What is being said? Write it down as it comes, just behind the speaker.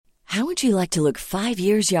How would you like to look 5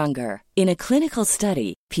 years younger? In a clinical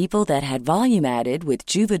study, people that had volume added with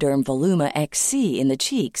Juvederm Voluma XC in the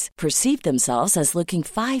cheeks perceived themselves as looking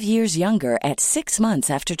 5 years younger at 6 months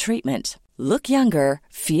after treatment. Look younger,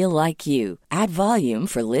 feel like you. Add volume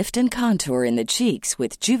for lift and contour in the cheeks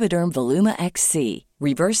with Juvederm Voluma XC.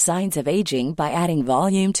 Reverse signs of aging by adding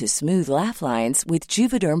volume to smooth laugh lines with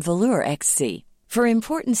Juvederm Volure XC. For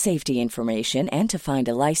important safety information and to find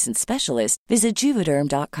a licensed specialist, visit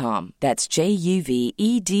Juvederm.com. That's JUVEDERM.com.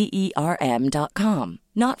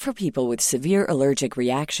 Not for people with severe allergic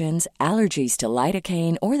reactions, allergies to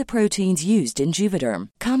lidocaine, or the proteins used in Juvederm.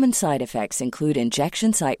 Common side effects include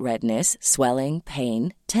injection site redness, swelling,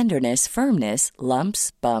 pain, tenderness, firmness,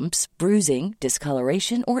 lumps, bumps, bruising,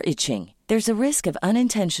 discoloration, or itching. There's a risk of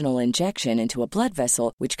unintentional injection into a blood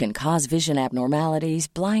vessel, which can cause vision abnormalities,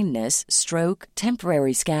 blindness, stroke,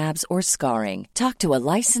 temporary scabs, or scarring. Talk to a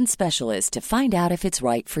licensed specialist to find out if it's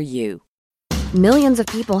right for you. Millions of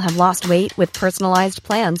people have lost weight with personalized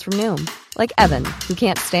plans from Noom. Like Evan, who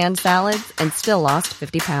can't stand salads and still lost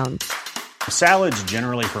 50 pounds. Salads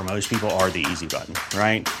generally for most people are the easy button,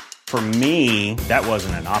 right? For me, that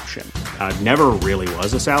wasn't an option. I never really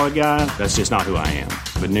was a salad guy. That's just not who I am.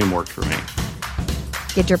 But Noom worked for me.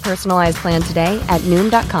 Get your personalized plan today at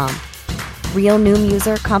Noom.com. Real Noom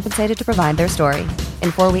user compensated to provide their story.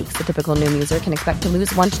 In 4 weeks, the typical Noom user can expect to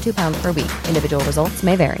lose 1 to 2 pounds per week. Individual results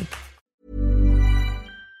may vary.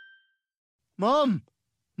 Mom!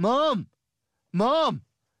 Mom! Mom!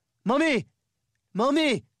 Mommy!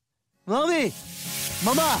 Mommy! Mommy!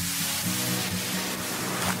 Mama!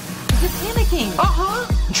 You're panicking. Uh-huh.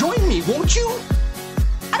 Join me, won't you?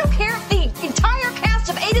 I don't care if the entire cast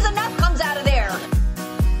of 8 is enough comes out of there.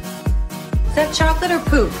 Is that chocolate or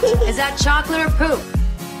poop? Is that chocolate or poop?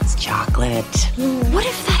 It's chocolate. What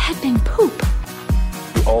if that had been poop?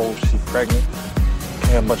 Old, she pregnant.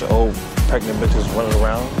 Can't have a bunch of old pregnant bitches running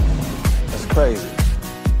around. That's crazy.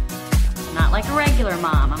 Not like a regular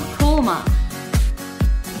mom. I'm a cool mom.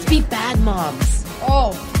 Let's be bad moms.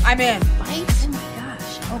 Oh, I'm in. Right? Oh my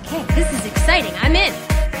gosh. Okay, this is exciting. I'm in.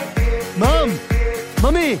 Mom!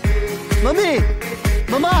 Mommy! Mommy!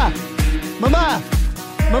 Mama! Mama!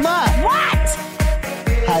 Mama! What?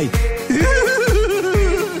 Hi.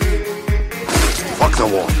 Fuck the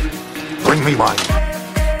water. Bring me mine.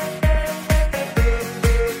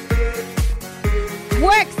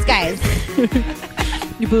 Works, guys.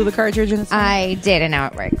 You blew the cartridge in the I did, and now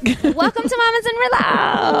it works. Welcome to Mamas and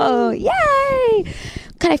Merlot. Yay!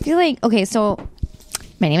 God, I feel like, okay, so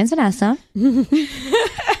my name is Vanessa.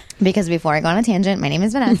 Because before I go on a tangent, my name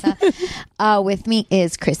is Vanessa. With me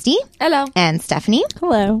is Christy. Hello. And Stephanie.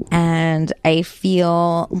 Hello. And I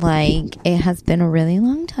feel like it has been a really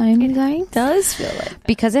long time, you guys. It does feel like.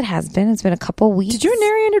 Because it has been. It's been a couple weeks. Did you and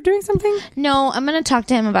Nary end up doing something? No, I'm going to talk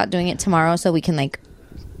to him about doing it tomorrow so we can, like,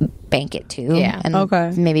 bank it too. Yeah. And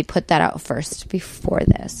okay. Maybe put that out first before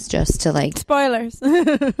this, just to like spoilers.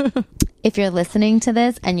 If you're listening to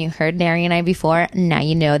this and you heard Nary and I before, now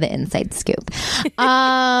you know the inside scoop.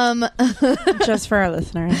 Just for our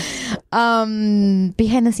listeners.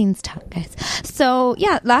 Behind the scenes talk, guys. So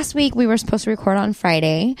yeah, last week we were supposed to record on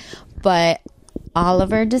Friday, but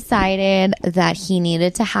Oliver decided that he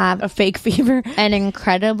needed to have a fake fever, an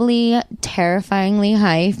incredibly terrifyingly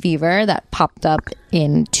high fever that popped up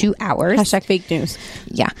in 2 hours. Hashtag fake news.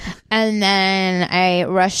 Yeah. And then I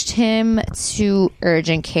rushed him to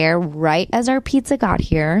urgent care right as our pizza got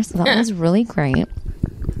here. So that was really great.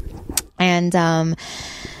 And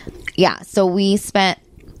yeah, so we spent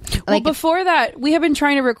like, well, before that, we have been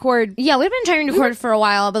trying to record. Yeah, we've been trying to record for a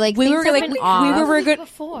while, but like we were going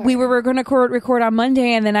to record on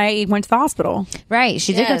Monday, and then I went to the hospital. Right,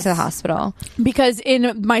 she did go to the hospital because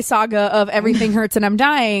in my saga of everything hurts and I'm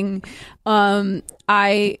dying,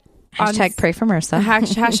 I hashtag pray for MRSA.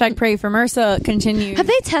 Hashtag pray for MRSA continues. Have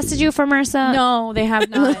they tested you for MRSA? No, they have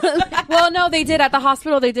not. Well, no, they did at the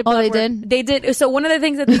hospital. They did. They did. They did. So one of the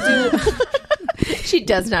things that they do. She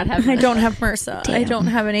does not have MRSA. I don't have MRSA. Damn. I don't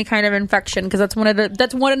have any kind of infection because that's one of the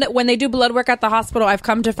when they do blood work at the hospital, I've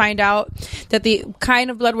come to find out that the kind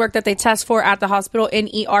of blood work that they test for at the hospital in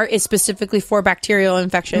ER is specifically for bacterial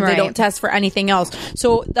infections. Right. They don't test for anything else.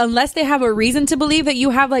 So unless they have a reason to believe that you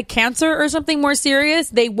have like cancer or something more serious,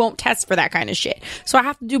 they won't test for that kind of shit. So I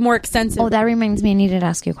have to do more extensive. Oh, that reminds me, I needed to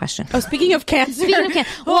ask you a question. Oh, speaking of cancer.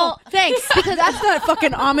 Well, thanks, because that's not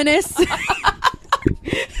fucking ominous.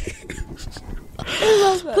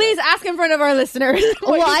 Please ask in front of our listeners.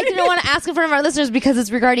 Well, I didn't want to ask in front of our listeners because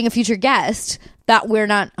it's regarding a future guest that we're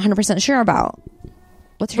not 100% sure about.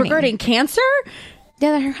 What's her regarding name? Cancer?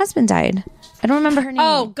 Yeah, that her husband died. I don't remember her name.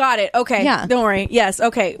 Oh, got it. Okay. Yeah. Don't worry. Yes.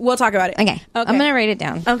 Okay. We'll talk about it. Okay. I'm going to write it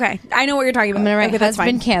down. Okay. I know what you're talking about. I'm going to write okay, that's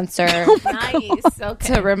husband fine. cancer Nice.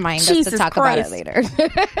 Okay. to remind us to Jesus talk Christ. about it later.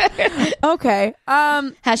 Okay.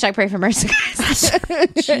 Hashtag pray for mercy, guys.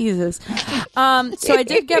 Jesus. So I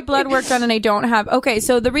did get blood work done and I don't have. Okay.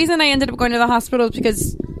 So the reason I ended up going to the hospital is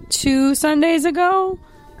because 2 Sundays ago.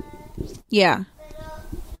 Yeah.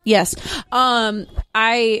 Yes.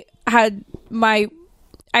 I had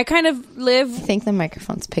I kind of live I think the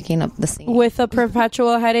microphone's picking up the singing. with a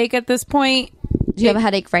perpetual headache at this point. Do you have a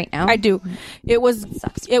headache right now? I do.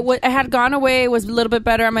 I had gone away. It was a little bit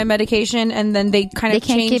better on my medication, and then they kind of They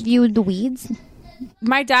can't changed. give you the weeds?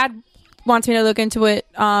 My dad wants me to look into it.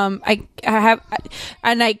 I have,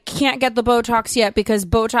 and I can't get the Botox yet because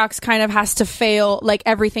Botox kind of has to fail, like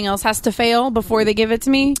everything else has to fail before they give it to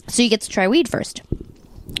me. So you get to try weed first.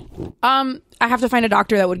 I have to find a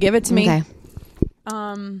doctor that would give it to me. Okay.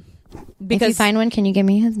 Because if you find one, can you give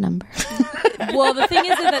me his number? well, the thing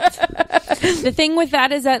is that the thing with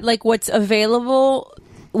that is that like what's available,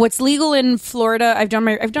 what's legal in Florida. I've done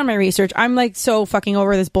my research. I'm like so fucking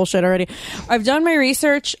over this bullshit already. I've done my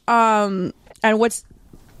research. And what's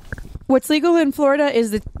legal in Florida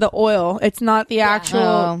is the oil. It's not the actual.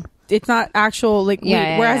 Oh. It's not actual like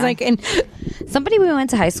weed. Whereas like in somebody we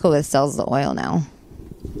went to high school with sells the oil now.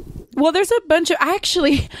 Well, there's a bunch of. I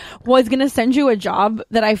actually was gonna send you a job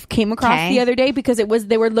that I came across the other day because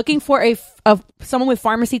they were looking for someone with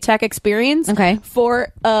pharmacy tech experience. Okay.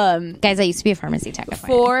 For guys, I used to be a pharmacy tech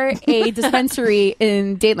for a dispensary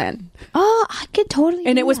in Dayland. Oh, I could totally.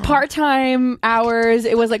 And it was part-time hours.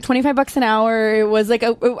 It was like $25 an hour. It was like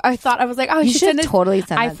I was like, oh, you should should send it. totally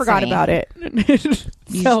send. I that forgot to me. about it.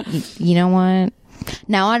 So you know what?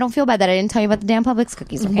 Now I don't feel bad that I didn't tell you about the damn Publix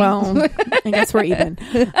cookies. Okay? Well, I guess we're even.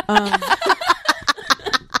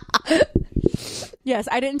 Yes,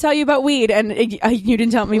 I didn't tell you about weed, and you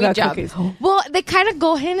didn't tell me about cookies. Well, they kind of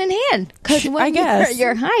go hand in hand because when I guess.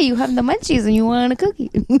 you're high, you have the munchies and you want a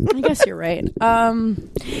cookie. I guess you're right.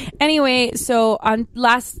 Anyway, so on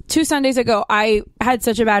 2 Sundays ago, I had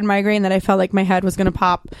such a bad migraine that I felt like my head was going to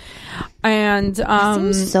pop, and That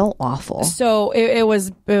seems so awful. So it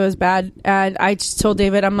was bad, and I just told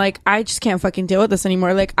David, I'm like, I just can't fucking deal with this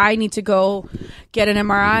anymore. Like, I need to go get an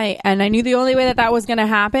MRI, and I knew the only way that was going to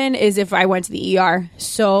happen is if I went to the ER.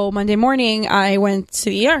 So Monday morning, I went to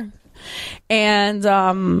the ER, and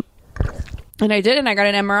I did, and I got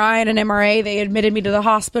an MRI and an MRA. They admitted me to the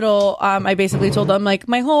hospital. I basically told them like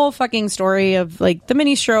my whole fucking story of like the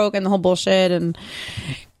mini stroke and the whole bullshit,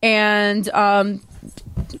 and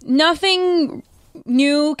nothing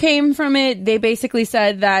new came from it. They basically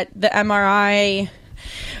said that the MRI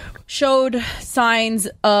showed signs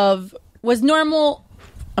of was normal.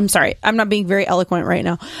 I'm sorry, I'm not being very eloquent right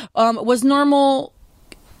now. Was normal,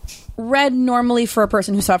 read normally for a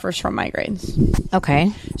person who suffers from migraines.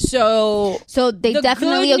 Okay. So they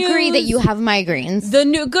definitely agree that you have migraines.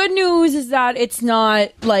 The good news is that it's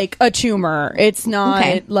not like a tumor. It's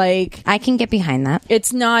not like I can get behind that.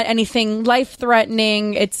 It's not anything life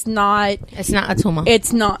threatening. It's not a tumor.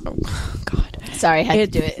 It's not. Oh, God. Sorry, I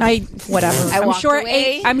had to do it. Whatever. I walked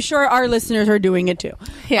away. I'm sure our listeners are doing it too.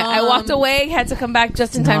 Yeah, I walked away. Had to come back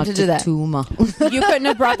just in time to do that. Tumor. You couldn't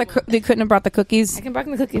have brought they couldn't have brought the cookies. I can bring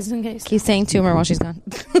the cookies in case. Keep saying tumor while she's gone.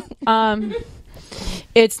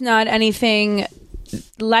 It's not anything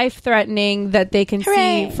life-threatening that they can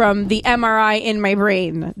see from the MRI in my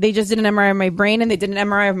brain. They just did an MRI of my brain and they did an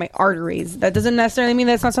MRI of my arteries. That doesn't necessarily mean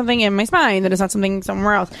that it's not something in my spine, that it's not something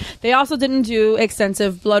somewhere else. They also didn't do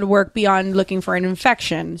extensive blood work beyond looking for an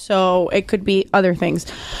infection. So it could be other things.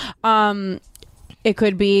 It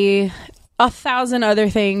could be 1,000 other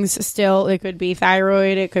things still. It could be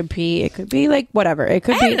thyroid. It could be like whatever. It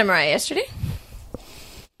could I be had an MRI yesterday.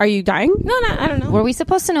 Are you dying? No, I don't know. Were we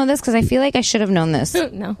supposed to know this? Because I feel like I should have known this.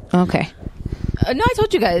 No. Okay. No, I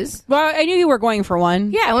told you guys. Well, I knew you were going for one.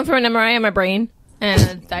 Yeah, I went for an MRI on my brain and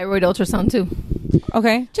a thyroid ultrasound too.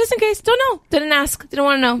 Okay. Just in case. Don't know. Didn't ask. Didn't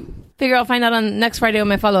want to know. Figure I'll find out on next Friday on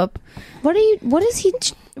my follow-up. What is he...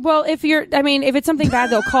 Well, if it's something bad,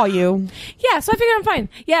 they'll call you. Yeah, so I figured I'm fine.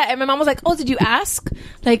 Yeah, and my mom was like, "Oh, did you ask?"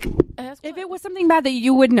 Like, if it was something bad that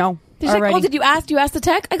you would know. She's like, "Oh, did you ask? Do you ask the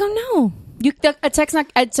tech?" I go, "No." A tech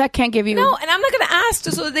can't give you. No, and I'm not going to ask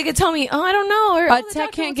just so that they can tell me, "Oh, I don't know." Or a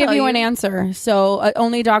tech can't give you an answer. So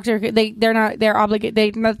only doctor they're obligated.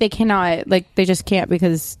 They cannot, like, they just can't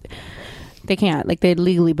because they can't, like, they're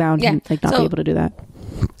legally bound to like not be able to do that.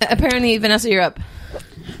 Apparently, Vanessa, you're up.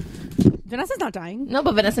 Vanessa's not dying. No,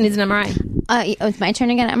 but Vanessa needs an MRI. It's my turn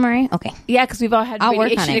to get an MRI? Okay. Yeah, because we've all had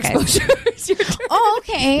radiation exposures. Oh,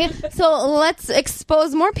 okay. So let's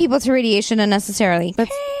expose more people to radiation unnecessarily.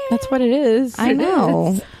 That's what it is. I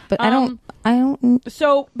know, but I don't.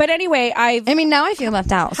 So, but anyway, I mean, now I feel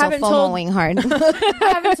left out. So FOMOing hard.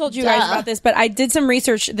 I haven't told you guys about this, but I did some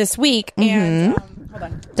research this week, and hold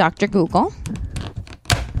on. Dr. Google.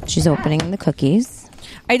 She's opening the cookies.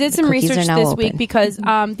 I did some research this week because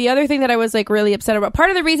the other thing that I was like really upset about. Part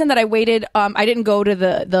of the reason that I waited, I didn't go to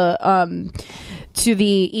the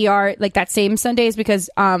ER like that same Sunday is because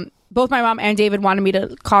both my mom and David wanted me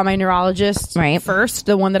to call my neurologist first,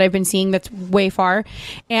 the one that I've been seeing that's way far.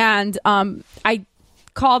 And I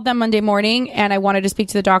called them Monday morning and I wanted to speak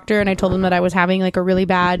to the doctor, and I told them that I was having like a really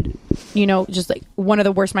bad, just like one of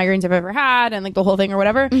the worst migraines I've ever had and like the whole thing or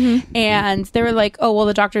whatever. And they were like, oh, well,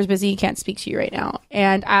 the doctor's busy. He can't speak to you right now.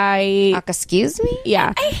 And excuse me?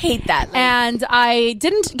 Yeah. I hate that. And I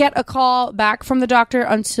didn't get a call back from the doctor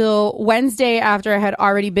until Wednesday after I had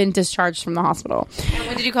already been discharged from the hospital. And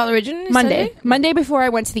when did you call originally? Monday before I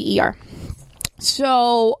went to the ER.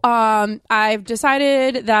 So I've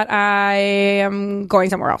decided that I am going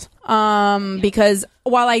somewhere else because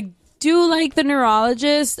while I do like the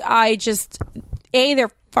neurologist, I just they're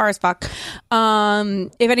far as fuck.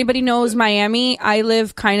 If anybody knows Miami, I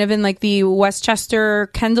live kind of in like the Westchester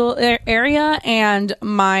Kendall area, and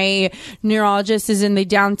my neurologist is in the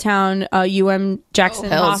downtown Jackson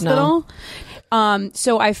Hospital. No.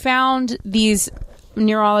 So I found these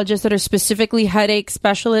neurologists that are specifically headache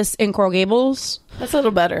specialists in Coral Gables. That's a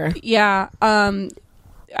little better. Yeah.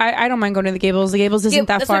 I don't mind going to the Gables. The Gables isn't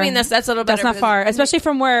that far. I mean, that's a little better. That's not far, especially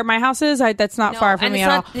from where my house is. That's not far from me at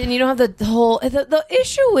all. And you don't have the whole. The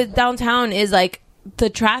issue with downtown is like the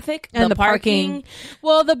traffic and the parking.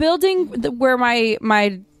 Well, the building where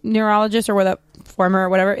my neurologist or where the former or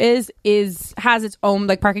whatever has its own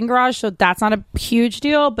like parking garage, so that's not a huge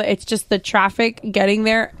deal, but it's just the traffic getting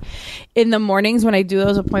there in the mornings when I do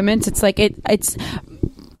those appointments. It's like it's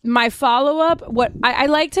my follow-up. What I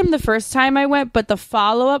liked him the first time I went, but the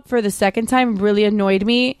follow-up for the second time really annoyed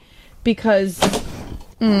me because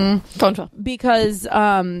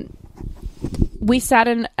we sat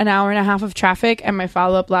in an hour and a half of traffic and my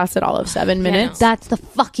follow-up lasted all of 7 minutes. That's the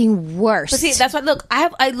fucking worst. But see, that's why, look,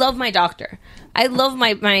 I love my doctor. I love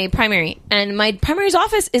my primary, and my primary's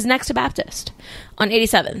office is next to Baptist on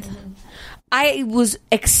 87th. I was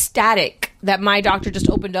ecstatic that my doctor just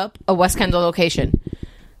opened up a West Kendall location.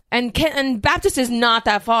 And Baptist is not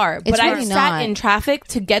that far, but I sat in traffic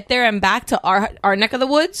to get there and back to our neck of the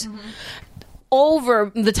woods over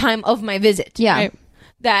the time of my visit. Yeah. Right.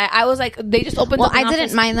 That I was like, they just opened up an office.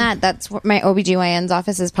 Didn't mind that. That's where my OBGYN's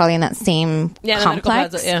office is probably in that same complex.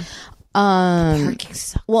 Plaza, yeah. Parking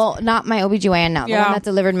sucks. Well, not my OBGYN now. The one that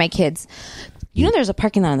delivered my kids. There's a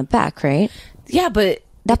parking lot in the back, right? Yeah, but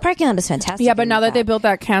that parking lot is fantastic. Yeah, but now that they built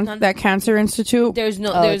that cancer institute, there's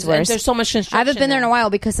so much construction. I haven't been there in a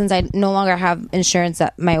while because since I no longer have insurance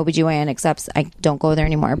that my OBGYN accepts, I don't go there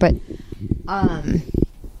anymore. But I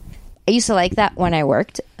used to like that when I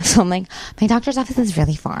worked. So I'm like, my doctor's office is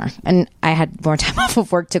really far, and I had more time off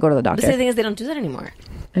of work to go to the doctor. But the thing is, they don't do that anymore.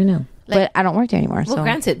 I know, but I don't work there anymore. Well,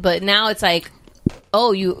 granted, but now it's like,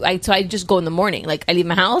 so I just go in the morning. Like, I leave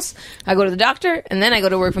my house, I go to the doctor, and then I go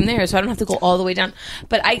to work from there, so I don't have to go all the way down.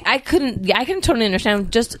 But I couldn't totally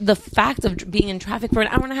understand just the fact of being in traffic for an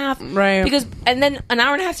hour and a half, right? And then an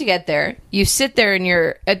hour and a half to get there. You sit there and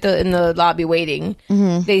you're in the lobby waiting.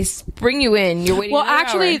 Mm-hmm. They bring you in. You're waiting. Well,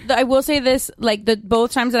 actually, I will say this: like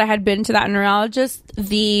both times that I had been to that neurologist,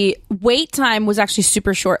 the wait time was actually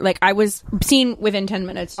super short. Like, I was seen within 10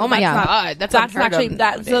 minutes. So God, that's actually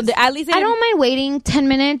that. So at least I don't mind waiting 10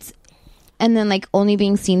 minutes and then like only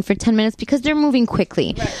being seen for 10 minutes because they're moving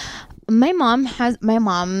quickly. Right. My mom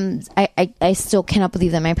I still cannot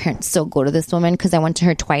believe that my parents still go to this woman because I went to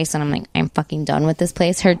her twice and I'm like, I'm fucking done with this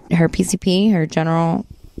place. Her PCP, her general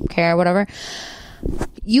care, whatever.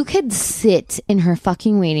 You could sit in her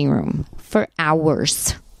fucking waiting room for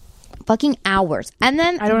hours. Fucking hours. And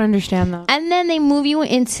then I don't understand that. And then they move you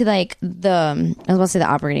into like the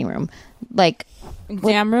operating room. Like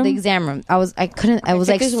exam room? The exam room. I was like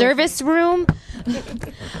service room.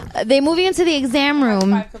 They move you into the exam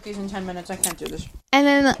room. 5 cookies in 10 minutes. I can't do this. And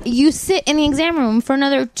then you sit in the exam room for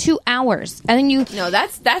another 2 hours. And then you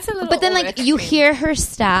that's a little. But then like extreme. You hear her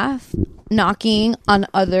staff knocking on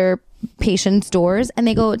other patients' doors and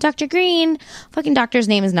they go, Dr. Green. Fucking doctor's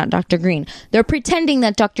name is not Dr. Green. They're pretending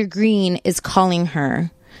that Dr. Green is calling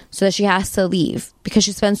her so that she has to leave because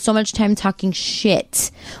she spends so much time talking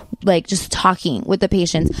shit, like just talking with the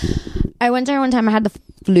patients. I went to her one time, I had the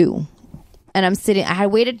flu and I had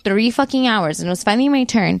waited 3 fucking hours and it was finally my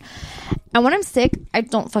turn. And when I'm sick, I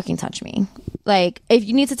don't fucking touch me. Like, if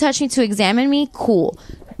you need to touch me to examine me, cool.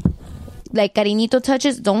 like cariñito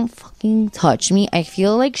touches, don't fucking touch me. I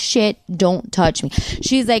feel like shit. Don't touch me.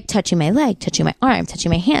 She's like touching my leg, touching my arm, touching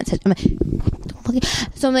my hand. I'm like, don't fucking.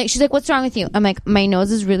 So I'm like, she's like, what's wrong with you? I'm like, my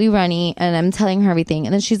nose is really runny, and I'm telling her everything.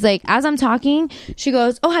 And then she's like, as I'm talking, she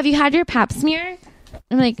goes, oh, have you had your pap smear?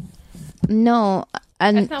 I'm like, no.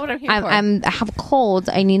 And that's not what I'm here for. I have a cold.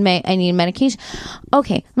 I need medication.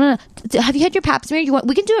 Okay. Have you had your pap smear?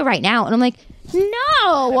 We can do it right now. And I'm like,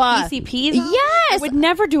 no. PCPs? Yes. I would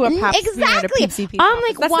never do a pap smear at a PCP. I'm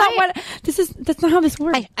like, that's why? Not what, that's not how this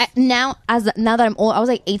works. Now that I'm old, I was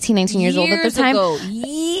like 18, 19 years old at the time.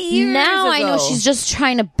 Years now ago. I know she's just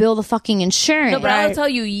trying to build a fucking insurance. No, but I'll tell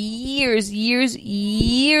you, years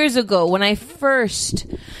ago, when I first,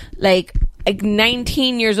 like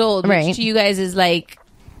 19 years old, which to you guys is like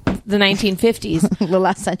the 1950s. The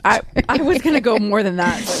last century. I was going to go more than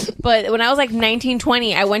that. But when I was like 19,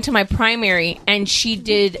 20, I went to my primary and she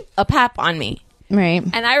did a pap on me. Right.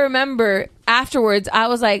 And I remember afterwards, I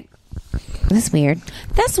was like, that's weird.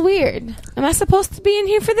 That's weird. Am I supposed to be in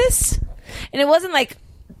here for this? And it wasn't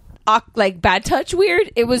like bad touch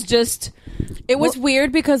weird. It was just... It was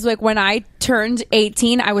weird because like when I turned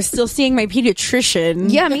 18, I was still seeing my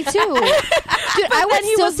pediatrician. Yeah, me too. Dude, I would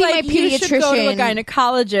still see my pediatrician. You should go to a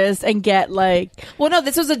gynecologist and get like. Well, no,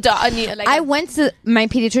 this was I went to my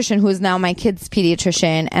pediatrician, who is now my kid's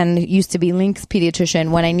pediatrician, and used to be Link's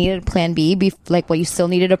pediatrician when I needed Plan B, like what you still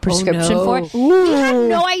needed a prescription for. Ooh. He had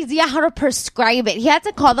no idea how to prescribe it. He had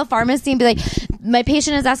to call the pharmacy and be like, "My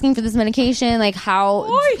patient is asking for this medication. Like how?"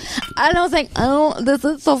 And I was like, "Oh, this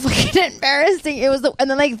is so fucking embarrassing." It was, and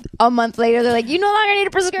then like a month later, they're like, "You no longer need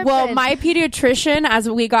a prescription." Well, my pediatrician, as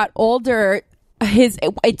we got older,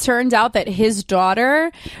 it turned out that his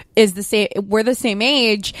daughter is the same. We're the same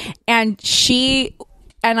age, and she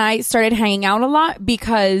and I started hanging out a lot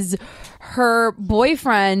because her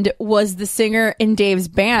boyfriend was the singer in Dave's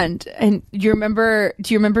band. And do you remember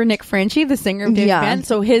Nick Franchi, the singer of Dave's band?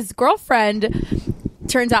 So his girlfriend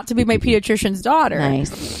turns out to be my pediatrician's daughter.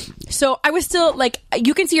 Nice. So I was still like,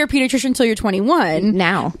 you can see your pediatrician until you're 21.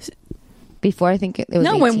 Now. Before, I think it was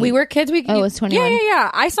 18. When we were kids, it was 21. Yeah.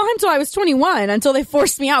 I saw him till I was 21 until they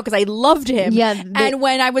forced me out because I loved him. Yeah, and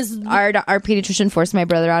when I was our pediatrician forced my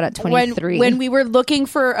brother out at 23. When we were looking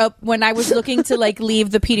for when I was looking to like leave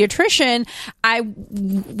the pediatrician, I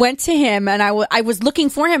went to him and I was looking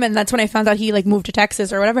for him, and that's when I found out he like moved to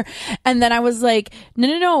Texas or whatever. And then I was like,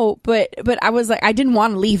 no, but I was like, I didn't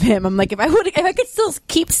want to leave him. I'm like, if I could still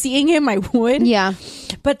keep seeing him, I would. Yeah.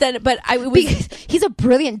 Because he's a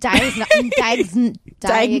brilliant diagnostician. I'm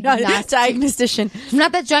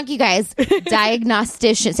not that drunk, you guys.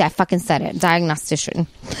 Diagnostician. See, I fucking said it. Diagnostician.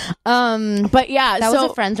 But yeah, that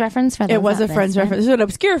was a Friends reference for it was a Friends reference. It was an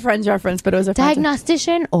obscure Friends reference, but it was a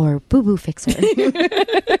diagnostician or boo-boo fixer.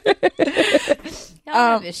 Y'all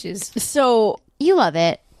have issues. So you love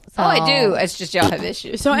it. So. Oh, I do. It's just y'all have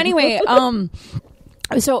issues. So anyway,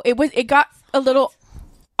 so it got a little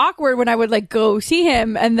awkward when I would like go see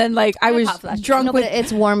him, and then like I was drunk but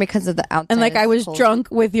it's warm because of the outside, and like I was drunk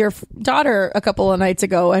with your daughter a couple of nights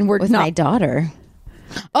ago, and we're with my daughter.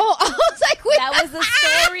 Oh, I was like, that was the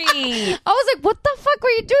story. I was like, what the fuck were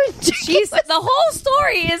you doing? The whole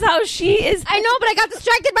story is how she is. I know, but I got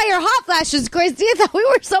distracted by your hot flashes, Christy. I thought we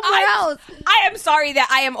were somewhere else. I am sorry that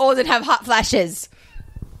I am old and have hot flashes.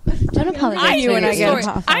 Don't apologize. I knew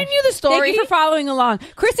the story. Thank you for following along.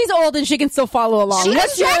 Christy's old and she can still follow along.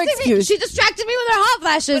 What's your excuse? She distracted me with her hot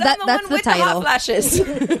flashes. That's the title. The hot flashes.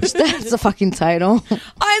 That's the fucking title.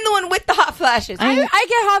 I'm the one with the hot flashes. I get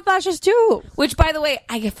hot flashes too. Which, by the way,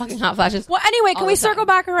 I get fucking hot flashes. Well, anyway, can we circle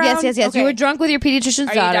back around? Yes. Okay. You were drunk with your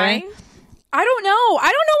pediatrician's daughter. Are you dying? I don't know.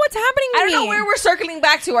 I don't know what's happening to me. I don't know where we're circling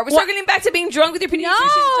back to. Are we circling back to being drunk with your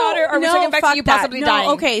pediatrician's daughter? Or are we circling back to you possibly dying?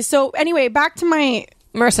 Okay, so anyway, back to my...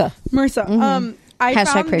 MRSA. Mm-hmm. I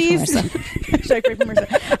found these. Hashtag pray for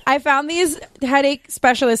MRSA. I found these headache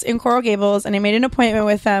specialists in Coral Gables, and I made an appointment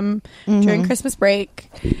with them during Christmas break.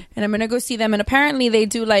 And I'm gonna go see them. And apparently, they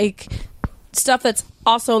do like stuff that's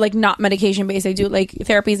also like not medication based. They do like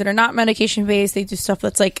therapies that are not medication based. They do stuff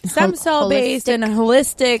that's like stem cell based and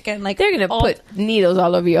holistic, and like they're gonna put needles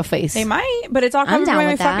all over your face. They might, but it's all covered by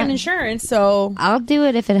my fucking insurance. So I'll do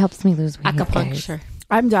it if it helps me lose weight. Acupuncture.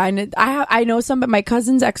 I'm dying. I know some, but my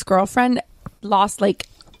cousin's ex-girlfriend lost like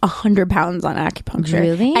 100 pounds on acupuncture.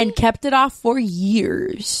 Really? And kept it off for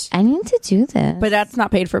years. I need to do this. But that's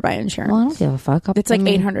not paid for by insurance. Well, I don't give a fuck. It's like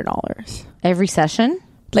 $800. Every session?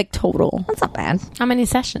 Like total. That's not bad. How many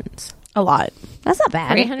sessions? A lot. That's not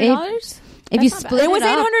bad. $800? If you split it was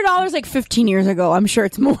 $800 like 15 years ago. I'm sure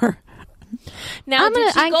it's more. Now,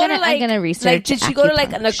 I'm gonna research. Like, did she go to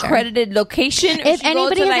like an acupuncture. accredited location? Or If she go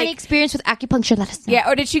anybody to, has like, any experience with acupuncture, let us know. yeah,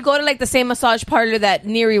 or did she go to like the same massage parlor that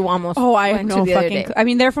Neri almost? Oh, I have went no to the other fucking. day? I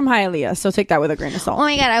mean, they're from Hialeah, so take that with a grain of salt. Oh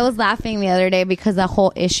my god, I was laughing the other day because the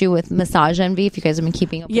whole issue with massage envy. If you guys have been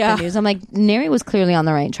keeping up with the news, I'm like, Neri was clearly on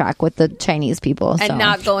the right track with the Chinese people and so.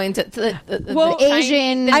 not going to the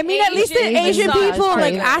Asian. I mean, at least the Asian massage people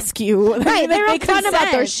like parlor. ask you, Right? They're They upfront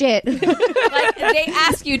about their shit. Like they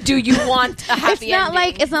ask you, do you want a happy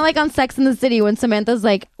ending? It's not like on Sex in the City when Samantha's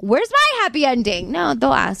like, "Where's my happy ending?" No,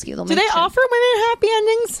 they'll ask you. Do they offer women happy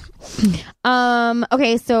endings?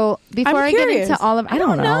 Okay, so before I'm I get curious. into all of, I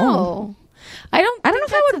don't know. I don't know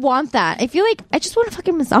if I would want that. I feel like I just want a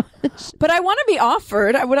fucking massage. But I want to be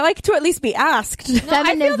offered. I would like to at least be asked. No,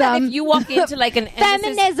 I feel that if you walk into like an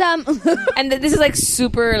feminism, and this is like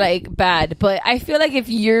super like bad, but I feel like if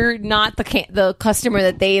you're not the customer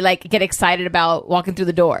that they like get excited about walking through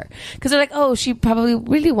the door, because they're like, oh, she probably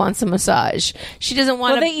really wants a massage. She doesn't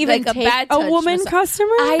want Will they even like take a bad a touch woman massage. customer?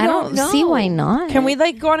 I don't know. see why not. Can we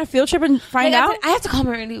like go on a field trip and find out? I have to call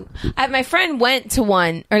Mary. My friend went to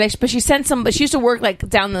one, or like, but she sent some. But she used to work like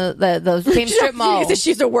down the same strip mall.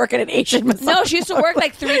 She used to work at an Asian massage. No, she used to work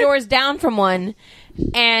like 3 doors down from one,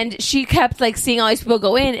 and she kept like seeing all these people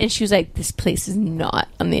go in, and she was like, "This place is not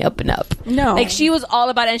on the up and up." No, like she was all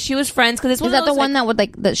about it, and she was friends because is that the one that would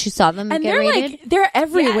like that she saw them and get they're raided? like they're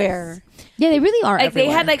everywhere. Yeah, they really are. Like everywhere.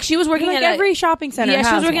 they had like she was working Like at every shopping center. Yeah,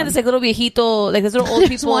 she was working at this like little viejito, like this little old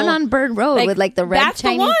There's people. one on Bird Road with like the red that's the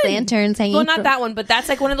Chinese one. lanterns hanging. Well, not from- that one, but that's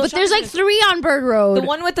like one of those. But there's like shopping 3 on Bird Road. The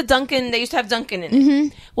one with the Dunkin', they used to have Dunkin' in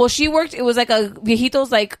it. Well, she worked, it was like a Viejitos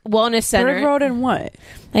like wellness center. Bird Road and what?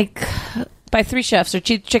 Like by 3 chefs or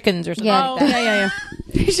chickens or something Yeah. like that. Yeah.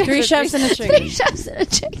 3 chefs and a chicken. 3 chefs and a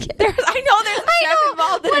chicken. I know there's a chef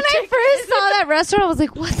involved in When a I chicken. first saw that restaurant, I was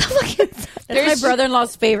like, "What the fuck is that?" That's my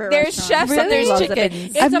brother-in-law's favorite. There's restaurant. chefs and there's Loves it.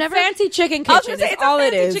 chickens. It's a fancy chicken I was kitchen. gonna say, It's it's all a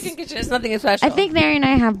it fancy is. chicken kitchen. It's nothing special. I think Nary and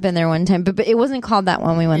I have been there one time, but it wasn't called that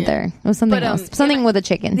when we went there. It was something But, else, something with a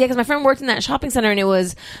chicken. Yeah, because my friend worked in that shopping center, and it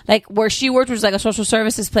was like where she worked was like a social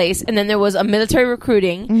services place, and then there was a military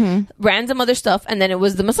recruiting, random other stuff, and then it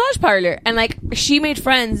was the massage parlor, and like she made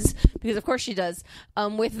friends because of course she does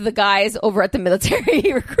with the guys over at the military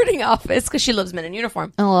recruiting office because she loves men in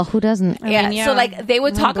uniform. Oh, well, who doesn't? Yeah, so like they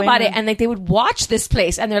would talk about it, and like they would watch this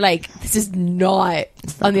place, and they're like, "This is not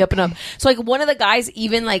on the up and up." So like one of the guys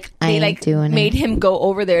even like I they ain't like doing made it. him go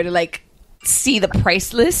over there to like see the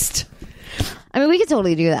price list. I mean, we could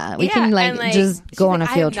totally do that. We Yeah, can and, like just go on a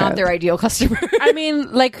field I'm not trip. their ideal customer. I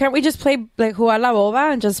mean, like, can't we just play like Jugar la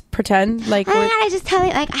Boba and just pretend like? Oh my god! I just tell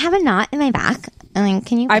you, like, I have a knot in my back. I mean,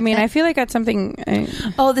 can you? I mean, I feel like that's something.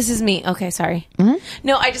 Oh, this is me. Okay, sorry.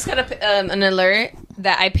 No, I just got an alert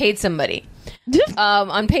that I paid somebody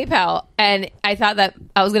on PayPal, and I thought that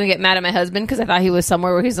I was going to get mad at my husband because I thought he was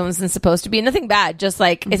somewhere where he wasn't supposed to be. Nothing bad, just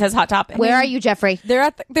like it says Hot Topic. Where are you, Jeffrey? They're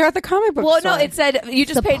at the comic book. Well, store. no, it said you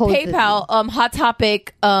just Supposedly. paid PayPal. Hot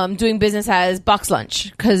Topic doing business as Box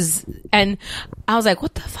Lunch and I was like,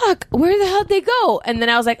 what the fuck? Where the hell did they go? And then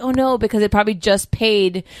I was like, oh no, because it probably just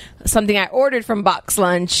paid something I ordered from Box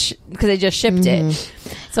Lunch because they just shipped it.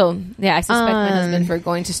 So yeah, I suspect my husband for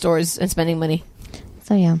going to stores and spending money.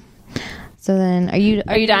 So yeah. So then, are you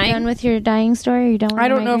dying? done with your dying story? Are you done? With I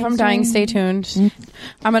your don't know if migraine I'm dying. story? Stay tuned.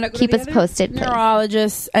 I'm gonna go Keep to the us other posted, please.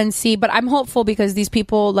 neurologist and see. But I'm hopeful because these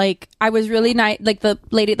people, like, I was really nice. Like the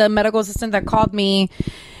medical assistant that called me,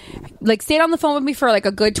 like, stayed on the phone with me for like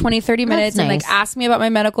a good 20-30 minutes and like nice. asked me about my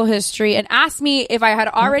medical history and asked me if I had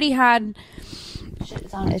already had.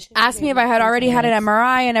 Asked me if I had already had an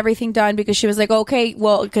MRI and everything done because she was like, okay,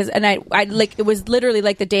 well, because I like it was literally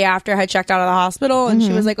like the day after I had checked out of the hospital, and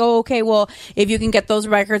she was like, oh, okay, well, if you can get those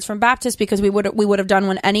records from Baptist because we would have done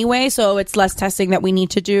one anyway, so it's less testing that we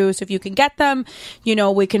need to do. So if you can get them, you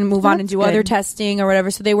know, we can move on and do other testing or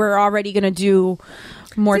whatever. So they were already going to do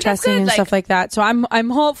more testing and stuff like that. So I'm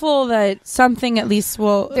hopeful that something at least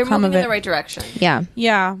will They're come moving of in it. the right direction.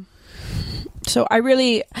 Yeah. So I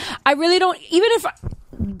really don't, even if,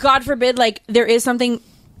 God forbid, like there is something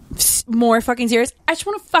more fucking serious, I just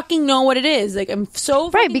want to fucking know what it is. Like I'm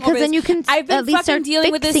so right because then you can I've been at least fucking start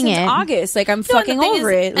dealing with this since fixing it. August. Like I'm fucking and the thing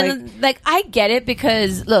over is- it. and, like I get it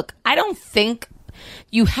because look, I don't think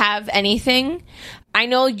you have anything. I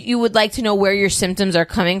know you would like to know where your symptoms are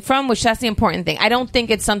coming from, which that's the important thing. I don't think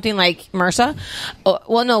it's something like MRSA. Oh,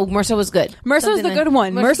 well, no, MRSA was good. MRSA was the good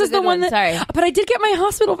one. MRSA's the one that. Sorry, but I did get my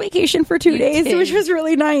hospital vacation for 2 days, which was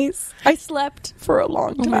really nice. I slept for a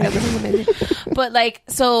long time. Oh, this is amazing. But like,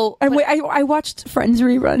 so I watched Friends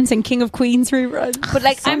reruns and King of Queens reruns. But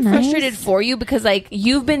like, I'm frustrated for you because like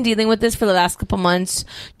you've been dealing with this for the last couple months,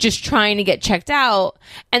 just trying to get checked out,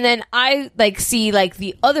 and then I like see like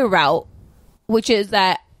the other route, which is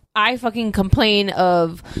that I fucking complain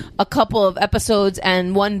of a couple of episodes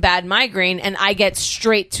and one bad migraine, and I get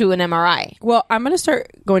straight to an MRI. Well, I'm going to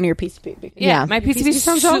start going to your PCP. Yeah, my PCP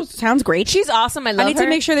sounds great. She's awesome. I love her. I need to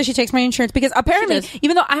make sure that she takes my insurance because apparently,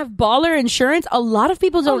 even though I have baller insurance, a lot of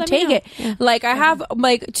people don't take it. Yeah. Like I have,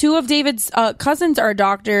 like 2 of David's cousins are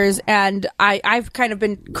doctors, and I've kind of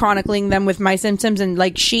been chronicling them with my symptoms, and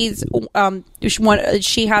like she has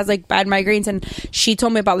like bad migraines, and she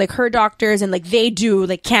told me about like her doctors, and like they do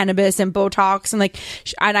like cannabis and Botox, and like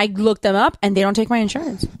and I looked them up, and they don't take my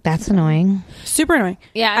insurance. That's annoying. Super annoying.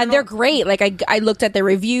 Yeah, and they're great. Like I looked at their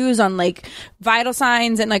reviews on like Vital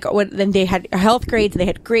Signs, and like then they had health grades, and they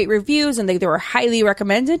had great reviews, and they were highly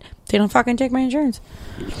recommended. They don't fucking take my insurance.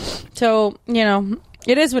 So you know,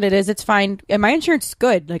 it is what it is. It's fine, and my insurance is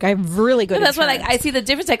good. Like I have really good. But that's insurance. what like I see the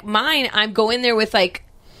difference. Like mine, I'm going there with like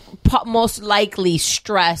most likely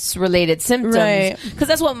stress related symptoms, right? Because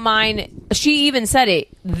that's what mine. She even said it.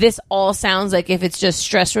 This all sounds like if it's just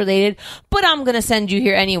stress related, but I'm gonna send you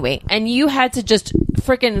here anyway. And you had to just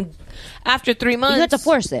freaking after 3 months, you had to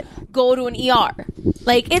force it. Go to an ER.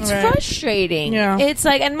 Like it's frustrating. Yeah. It's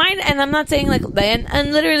like, and mine, and I'm not saying like,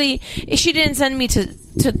 and literally, she didn't send me to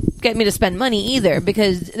get me to spend money either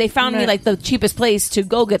because they found me like the cheapest place to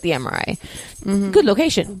go get the MRI. Mm-hmm. Good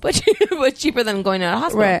location, but cheaper than going to a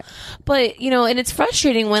hospital. Right. But you know, and it's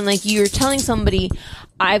frustrating when like you're telling somebody,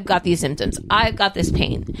 I've got these symptoms, I've got this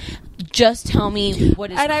pain. Just tell me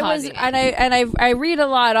what is causing it. I read a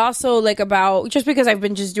lot also like about, just because I've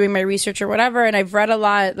been just doing my research or whatever, and I've read a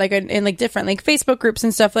lot like in like different like Facebook groups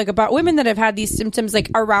and stuff like about women that have had these symptoms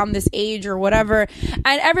like around this age or whatever,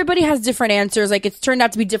 and everybody has different answers. Like it's turned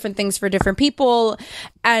out to be different things for different people,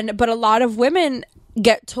 but a lot of women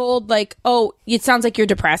get told like, oh, it sounds like you're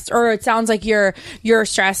depressed, or it sounds like you're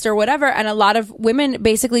stressed or whatever, and a lot of women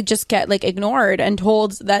basically just get like ignored and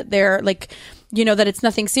told that they're like, you know, that it's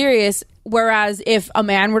nothing serious. Whereas if a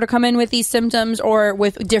man were to come in with these symptoms or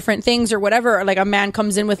with different things or whatever, or like a man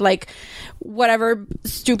comes in with like whatever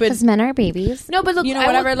stupid, because men are babies. No, but look, you know,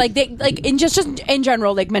 whatever, like they like in just in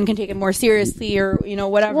general, like men can take it more seriously, or you know,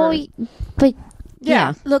 whatever. Well, but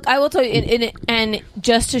yeah. Look, I will tell you, and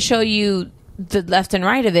just to show you the left and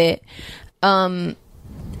right of it,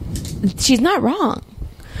 she's not wrong.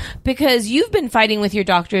 Because you've been fighting with your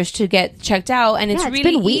doctors to get checked out, and it's really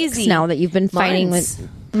been weeks easy now that you've been fighting with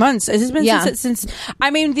months. It's been since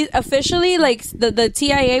I mean, officially, like the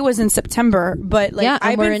TIA was in September, but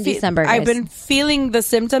like we're in December. Guys. I've been feeling the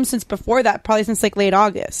symptoms since before that, probably since like late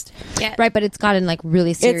August. Yeah. Right, but it's gotten like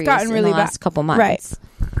really serious. It's gotten really in the last couple months. Right.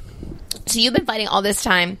 So you've been fighting all this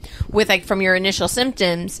time with like from your initial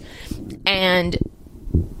symptoms, and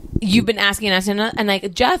you've been asking, and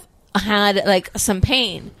like Jeff had like some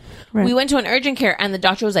pain. Right. We went to an urgent care, and the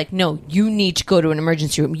doctor was like, no, you need to go to an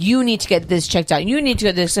emergency room. You need to get this checked out. You need to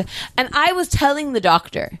get this. And I was telling the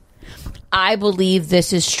doctor, I believe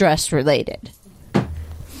this is stress related.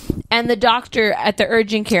 And the doctor at the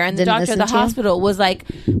urgent care and the doctor at the hospital was like,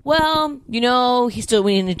 well, you know,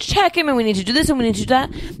 we need to check him, and we need to do this, and we need to do that.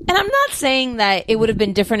 And I'm not saying that it would have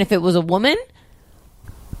been different if it was a woman,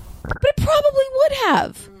 but it probably would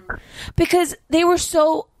have. Because it was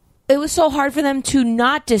so hard for them to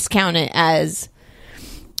not discount it as,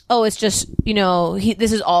 oh, it's just, you know,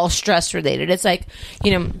 this is all stress related. It's like,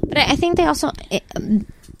 you know. But I think they also,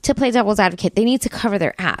 to play devil's advocate, they need to cover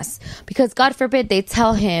their ass. Because God forbid they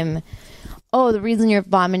tell him, oh, the reason you're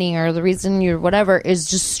vomiting or the reason you're whatever is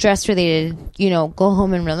just stress related, you know, go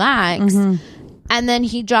home and relax. Mm-hmm. And then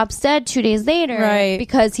he drops dead 2 days later, right?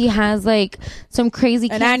 Because he has like some crazy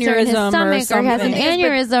cancer in his stomach, or he has an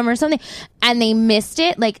aneurysm or something, and they missed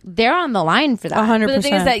it. Like they're on the line for that. 100%. But the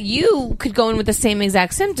thing is that you could go in with the same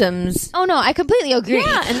exact symptoms. Oh no, I completely agree.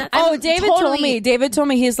 Yeah, and David told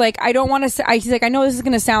me he's like, I don't want to say. He's like, I know this is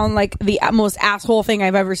going to sound like the most asshole thing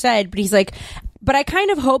I've ever said, but he's like, but I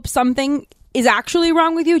kind of hope something is actually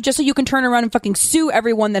wrong with you, just so you can turn around and fucking sue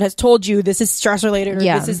everyone that has told you this is stress related, or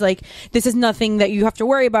this is nothing that you have to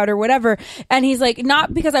worry about or whatever. And he's like,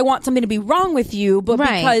 not because I want something to be wrong with you, but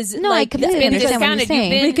because I completely understand what you're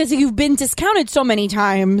saying. Because you've been discounted so many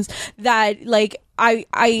times that like I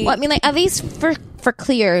mean, like, at least for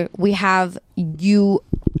clear, we have you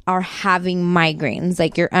are having migraines.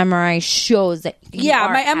 Like your MRI shows that.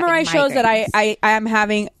 My MRI shows that I am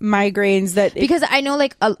having migraines. That because I know,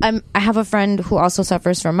 like, I have a friend who also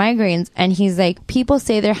suffers from migraines, and he's like, people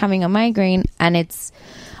say they're having a migraine, and it's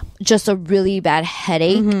just a really bad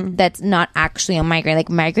headache that's not actually a migraine. Like,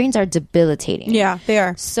 migraines are debilitating. Yeah, they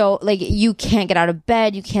are. So, like, you can't get out of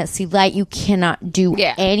bed, you can't see light, you cannot do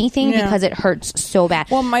anything because it hurts so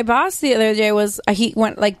bad. Well, my boss the other day was he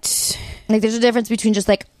went like there's a difference between just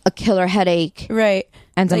like a killer headache, right,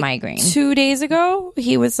 and like a migraine. 2 days ago,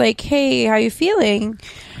 he was like, "Hey, how you feeling?"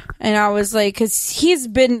 And I was like, because he's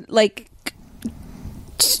been like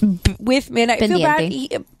with me, and I feel bad.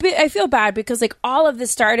 I feel bad because like all of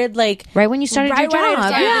this started like right when you started your job. When I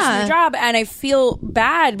started this new job, and I feel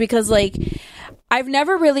bad because like I've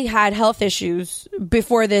never really had health issues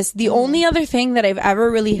before this. The only other thing that I've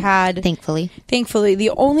ever really had, thankfully, the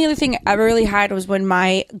only other thing I ever really had was when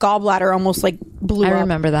my gallbladder almost like blew up. I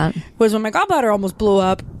remember that. Was when my gallbladder almost blew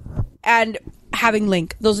up, and having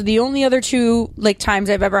Link. Those are the only other two like times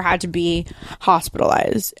I've ever had to be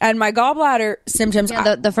hospitalized. And my gallbladder symptoms.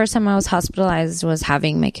 Yeah, the first time I was hospitalized was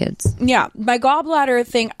having my kids. Yeah, my gallbladder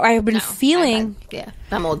thing. I have been feeling.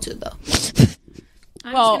 I'm old too though.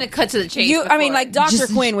 I'm just gonna cut to the chase. I mean, like Dr.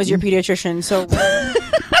 Quinn was your pediatrician, so. I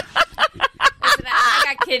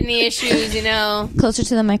got kidney issues, you know. Closer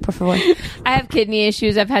to the mic, por favor. I have kidney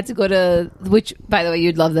issues. I've had to go to, which, by the way,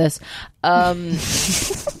 you'd love this.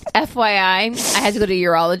 FYI, I had to go to a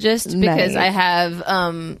urologist because I have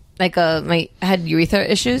I had urethra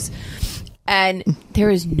issues, and there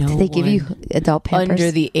is no Did they give you adult Pampers? Under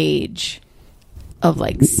the age of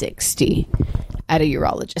like 60 at a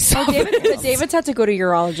urologist. Oh, David's had to go to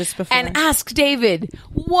urologist before. And ask David,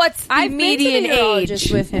 what's the median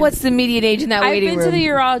age? With him. What's the median age in that waiting room? I've been to the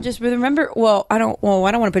urologist, but remember, I don't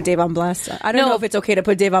want to put Dave on blast. I don't know if it's okay to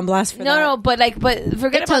put Dave on blast for that. No, but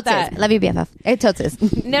forget about that. Love you, BFF. It totes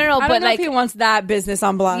is. No, I but don't know if he wants that business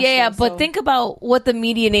on blast. Yeah, but think about what the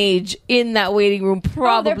median age in that waiting room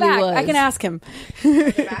probably was. I can ask him.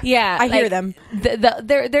 Yeah, I hear them.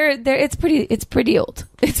 They're it's pretty old.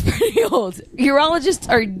 It's pretty old. Urologists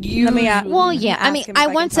are usually. Well, yeah. I mean, I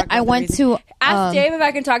went to ask Dave if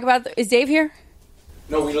I can talk about. Is Dave here?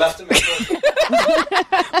 No, we left him. The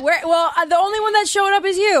only one that showed up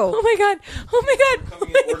is you. Oh my god!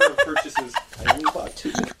 Coming in order of purchases. I only bought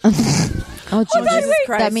 2. Oh, Jesus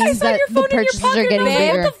Christ. That means that the purchases are getting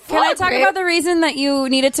bigger. Can I talk about the reason that you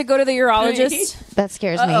needed to go to the urologist? That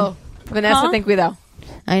scares me. Vanessa, think we though.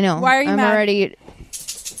 I know. Why are you I'm mad? already.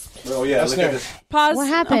 Oh yeah, look at this. Pause. What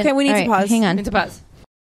happened? Okay, we need to pause. Hang on. We need to pause.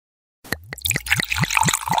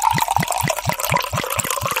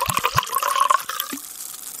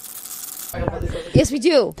 Yes, we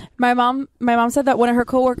do. My mom said that one of her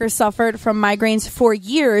coworkers suffered from migraines for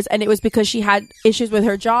years, and it was because she had issues with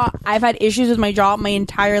her jaw. I've had issues with my jaw my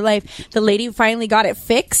entire life. The lady finally got it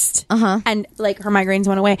fixed, and like her migraines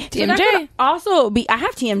went away. TMJ. So also be. I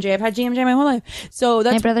have TMJ. I've had TMJ my whole life. So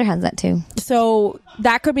that's my brother has that too. So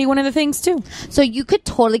that could be one of the things too. So you could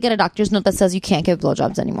totally get a doctor's note that says you can't give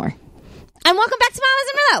blowjobs anymore. And welcome back to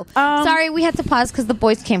Mamas and Merlot. Sorry, we had to pause because the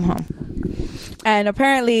boys came home. And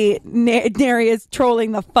apparently, Neri is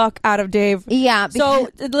trolling the fuck out of Dave. Yeah. So,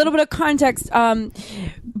 a little bit of context.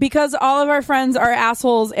 Because all of our friends are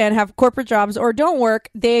assholes and have corporate jobs or don't work,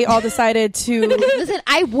 they all decided to... Listen,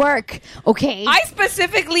 I work, okay? I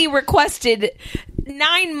specifically requested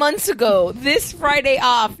 9 months ago this Friday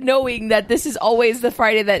off, knowing that this is always the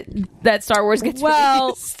Friday that Star Wars gets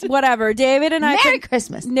released. Whatever. David and I... Merry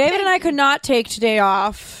Christmas. David and I could not take today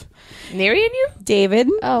off. Neri and you? David.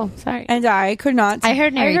 Oh, sorry. And I could not. I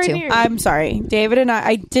heard Neri too. I'm sorry. David and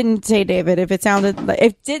I didn't say David. If it sounded like,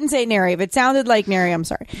 it didn't say Neri. If it sounded like Neri, I'm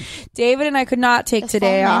sorry. David and I could not take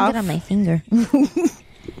today off. On my finger.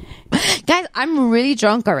 Guys, I'm really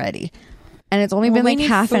drunk already. And it's only been like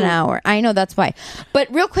half an hour. I know, that's why.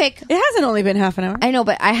 But real quick. It hasn't only been half an hour. I know,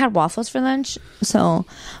 but I had waffles for lunch. So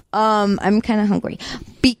I'm kind of hungry.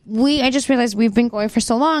 I just realized we've been going for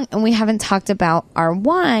so long and we haven't talked about our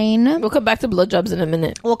wine. We'll come back to blowjobs in a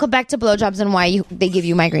minute. We'll come back to blowjobs and why they give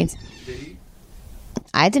you migraines.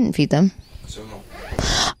 I didn't feed them. So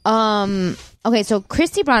no. Okay, so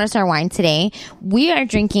Christy brought us our wine today. We are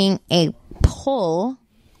drinking a Pull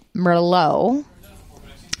Merlot.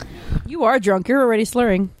 You are drunk. You're already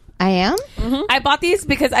slurring. I am? Mm-hmm. I bought these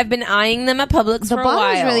because I've been eyeing them at Publix for a while. The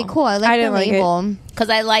bottle is really cool. I like the label. Because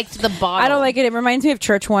I liked the bottle. I don't like it. It reminds me of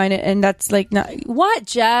church wine, and that's like not... What,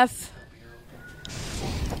 Jeff?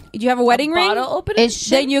 Do you have a wedding ring? Bottle opener?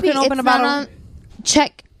 Then you can open a bottle.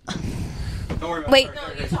 Check. Don't worry about Wait.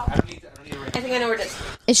 it. I don't need it I think I know where it is.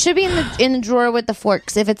 It should be in the drawer with the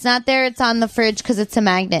forks. If it's not there, it's on the fridge because it's a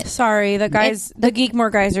magnet. Sorry, the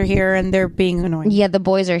Geekmore guys are here and they're being annoying. Yeah, the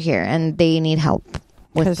boys are here and they need help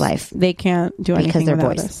with life. They can't do anything because they're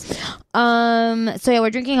without boys. us. So yeah, we're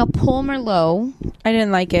drinking a Paul Merlot. I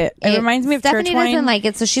didn't like it. It reminds me of Stephanie church wine. doesn't like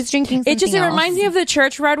it, so she's drinking something It reminds me of the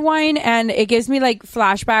church red wine, and it gives me like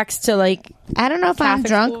flashbacks to like. I don't know if I'm Catholic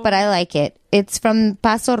drunk, school. but I like it. It's from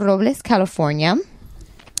Paso Robles, California.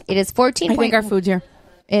 It is 14. I think our food's here.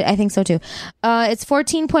 I think so too. It's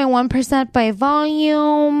 14.1% by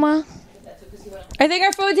volume. I think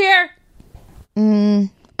our food's here. I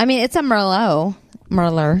mean, it's a Merlot.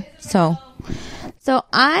 So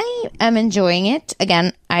I am enjoying it.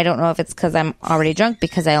 Again, I don't know if it's because I'm already drunk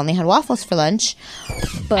because I only had waffles for lunch.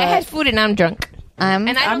 But I had food and I'm drunk. I'm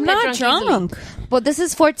not drunk. Well, this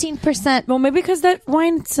is 14%. Well, maybe because that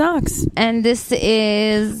wine sucks. And this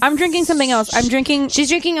is... I'm drinking something else. She's drinking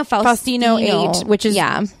a Faustino 8, which is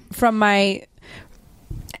from my...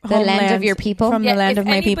 The land of your people? From the land of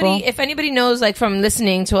my people. If anybody knows, like, from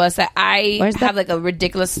listening to us, that I have, like, a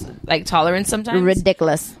ridiculous, like, tolerance sometimes.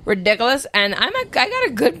 Ridiculous. And I got a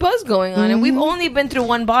good buzz going on. And we've only been through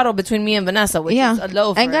one bottle between me and Vanessa, which is a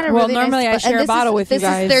low for I got a well, really normally nice, I share a bottle with you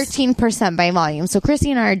guys. This is 13% by volume. So Chrissy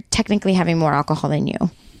and I are technically having more alcohol than you.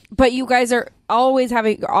 But you guys are always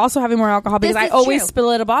having more alcohol because I always spill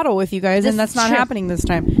out a bottle with you guys, and that's not happening this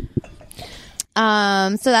time.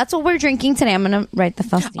 So that's what we're drinking today. I'm gonna write the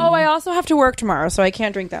Faustino. Oh, I also have to work tomorrow, so I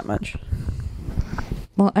can't drink that much.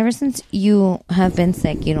 Well, ever since you have been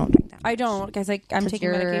sick, you don't drink that much. I don't, because I'm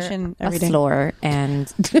taking medication every a day. slur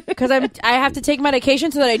and because I have to take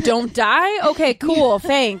medication so that I don't die. Okay, cool.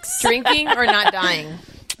 Thanks. Drinking or not dying?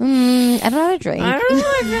 I don't know how to drink. I don't know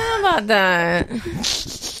how I feel about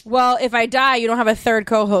that. Well, if I die, you don't have a third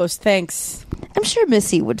co-host. Thanks. I'm sure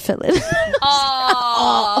Missy would fill it.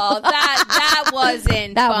 Oh, that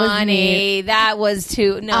wasn't That was funny. me. That was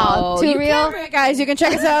too too you real. can't- Guys, you can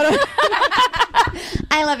check us out.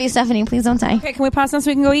 I love you, Stephanie. Please don't die. Okay, can we pause now so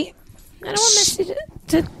we can go eat? I don't want Missy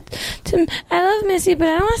to I love Missy, but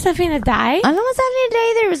I don't want Stephanie to die. I don't want Stephanie to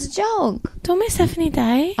die. There was a joke. Don't make Stephanie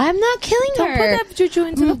die. I'm not killing Don't her. put that juju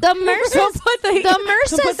into the MRSA's Don't put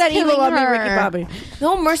that evil on me, Ricky Bobby.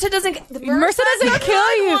 No, MRSA doesn't. MRSA doesn't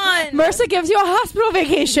kill you. MRSA gives you a hospital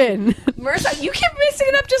vacation. MRSA, you keep mixing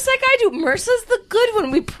it up just like I do. MRSA's the good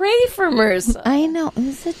one. We pray for MRSA. I know.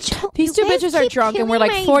 It's a joke. These two bitches are drunk, and we're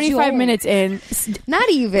like 45 minutes in. Not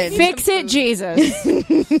even. Fix it, Jesus.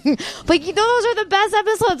 But those are the best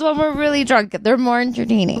episodes when we're really drunk. They're more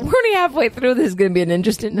entertaining. We're only halfway through. This is going to be an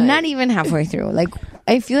interesting night. Not even halfway through. Like,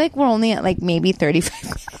 I feel like we're only at like maybe 35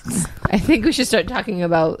 minutes. I think we should start talking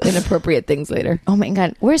about inappropriate things later. Oh my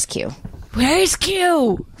God. Where's Q? Where's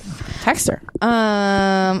Q? Text her.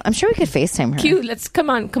 I'm sure we could FaceTime her. Q,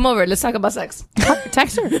 come over. Let's talk about sex.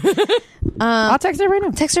 Text her. I'll text her right now.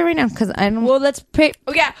 Text her right now because I don't. Well, let's pay.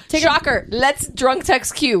 Oh yeah, shocker. Let's drunk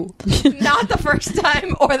text Q. Not the first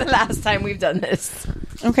time or the last time we've done this.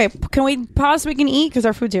 Okay, can we pause so we can eat because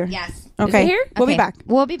our food's here? Yes. Okay. Is it here? We'll be back.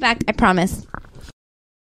 We'll be back. I promise.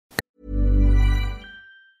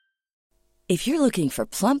 If you're looking for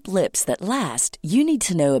plump lips that last, you need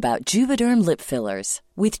to know about Juvederm lip fillers.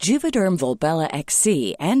 With Juvederm Volbella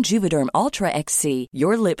XC and Juvederm Ultra XC,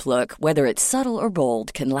 your lip look, whether it's subtle or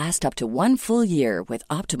bold, can last up to 1 full year with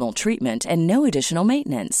optimal treatment and no additional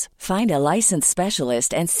maintenance. Find a licensed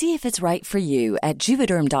specialist and see if it's right for you at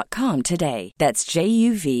Juvederm.com today. That's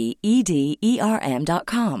JUVEDERM.com.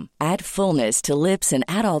 Add fullness to lips in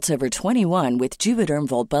adults over 21 with Juvederm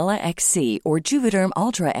Volbella XC or Juvederm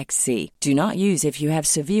Ultra XC. Do not use if you have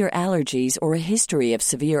severe allergies or a history of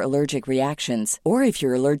severe allergic reactions, or if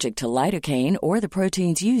you're allergic to lidocaine or the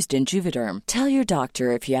proteins used in Juvederm. Tell your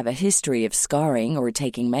doctor if you have a history of scarring or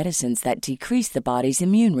taking medicines that decrease the body's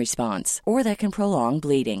immune response or that can prolong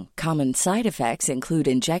bleeding. Common side effects include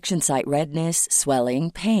injection site redness, swelling,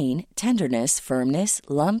 pain, tenderness, firmness,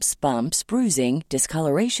 lumps, bumps, bruising,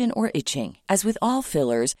 discoloration, or itching. As with all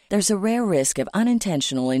fillers, there's a rare risk of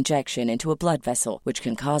unintentional injection into a blood vessel, which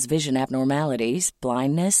can cause vision abnormalities,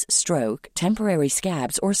 blindness, stroke, temporary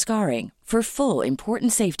scabs, or scarring. For full,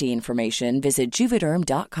 important safety information, visit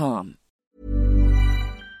Juvederm.com.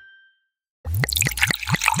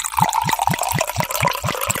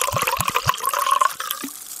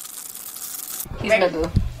 He's my boo.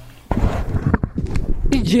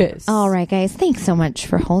 Yes. All right, guys. Thanks so much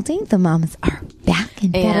for holding. The moms are back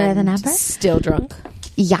and better than ever. Still drunk.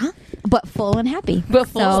 Yeah, but full and happy. But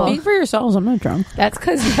full. So, Speak for yourselves. I'm not drunk. That's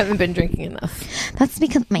because you haven't been drinking enough. that's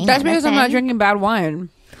because That's because I'm not drinking bad wine.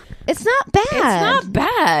 It's not bad. It's not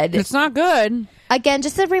bad. It's not good. Again,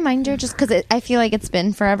 just a reminder, just because I feel like it's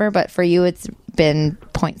been forever, but for you, it's been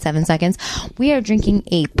 0.7 seconds. We are drinking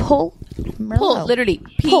a Pull Merlot. Pull, literally.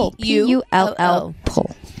 P-U-L-L.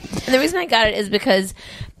 Pull. And the reason I got it is because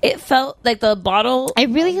it felt like the bottle. I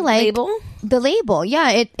really like label. The label.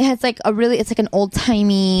 Yeah, it has like it's like an old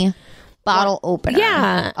timey bottle opener.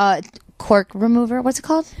 Yeah. Cork remover. What's it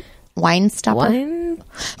called? Wine stopper.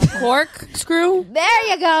 Cork screw. There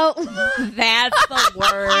you go. That's the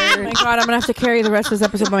word. Oh my god, I'm gonna have to carry the rest of this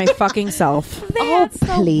episode by my fucking self. That's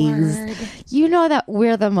please. You know that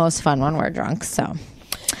we're the most fun when we're drunk, so.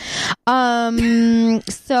 God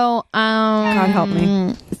help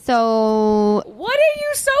me. So what are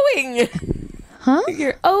you sewing? Huh?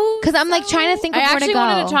 Because I'm like trying to think of I where to actually go.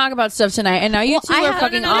 wanted to talk about stuff tonight, and now you two are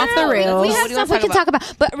fucking off the rails. We have stuff we can talk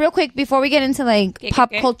about. But real quick, before we get into like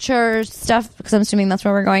pop culture stuff, because I'm assuming that's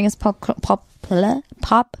where we're going, is pop.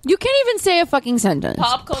 You can't even say a fucking sentence.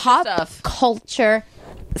 Pop culture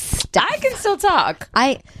stuff. I can still talk.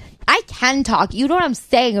 I can talk. You know what I'm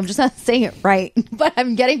saying. I'm just not saying it right, but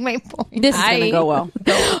I'm getting my point. This is gonna go well.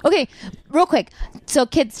 Okay, real quick. So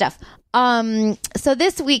kid stuff. So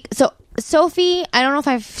this week, Sophie, I don't know if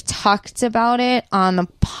I've talked about it on the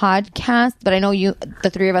podcast, but I know the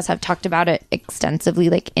three of us have talked about it extensively,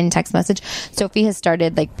 like in text message. Sophie has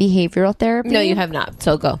started like behavioral therapy. No, you have not.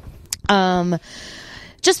 So go.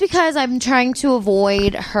 Just because I'm trying to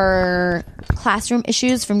avoid her classroom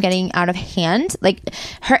issues from getting out of hand. Like,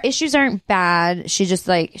 her issues aren't bad. She just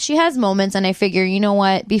like, she has moments, and I figure, you know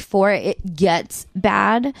what, before it gets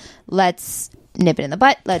bad, let's nip it in the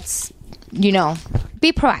butt. Let's, be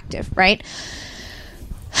proactive, right?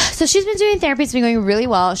 So she's been doing therapy. It's been going really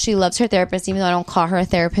well. She loves her therapist, even though I don't call her a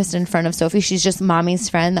therapist in front of Sophie. She's just mommy's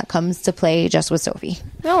friend that comes to play just with Sophie.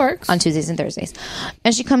 That works. On Tuesdays and Thursdays.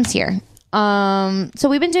 And she comes here. So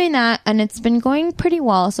we've been doing that, and it's been going pretty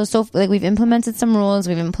well. So like, we've implemented some rules.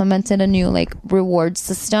 We've implemented a new like reward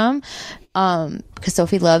system. Because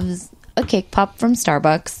Sophie loves a cake pop from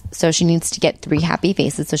Starbucks, so she needs to get 3 happy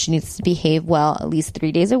faces. So she needs to behave well at least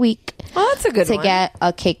 3 days a week. Oh, that's a good one. To get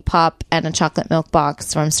a cake pop and a chocolate milk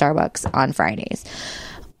box from Starbucks on Fridays.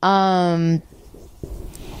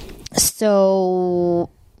 So,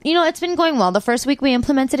 it's been going well. The first week we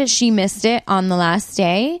implemented it, she missed it on the last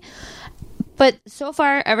day. But so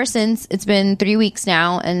far, ever since, it's been 3 weeks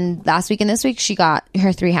now, and last week and this week, she got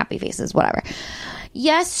her 3 happy faces, whatever.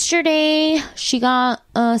 Yesterday, she got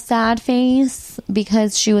a sad face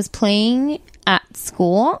because she was playing at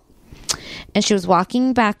school, and she was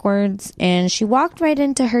walking backwards, and she walked right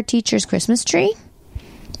into her teacher's Christmas tree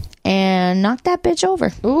and knocked that bitch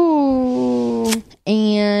over. Ooh.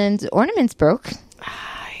 And ornaments broke.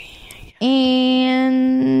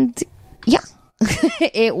 And yeah.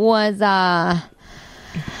 It was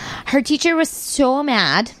her teacher was so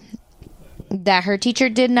mad that her teacher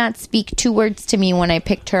did not speak 2 words to me when I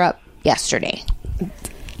picked her up yesterday.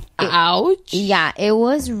 Ouch. Yeah, it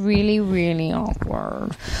was really, really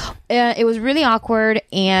awkward. It was really awkward,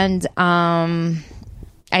 and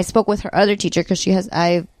I spoke with her other teacher because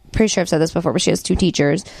I'm pretty sure I've said this before, but she has 2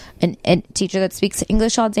 teachers, a teacher that speaks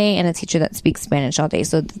English all day and a teacher that speaks Spanish all day.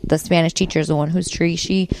 So the Spanish teacher is the one whose tree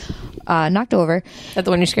she knocked over. That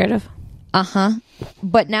the one you're scared of? Uh-huh.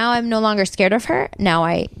 But now I'm no longer scared of her. Now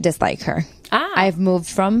I dislike her. I've moved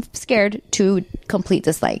from scared to complete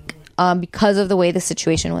dislike because of the way the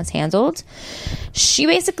situation was handled. She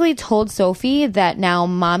basically told Sophie that now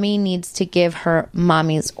mommy needs to give her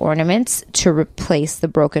mommy's ornaments to replace the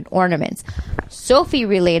broken ornaments. Sophie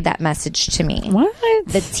relayed that message to me. What?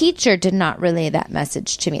 The teacher did not relay that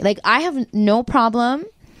message to me. Like, I have no problem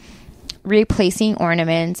replacing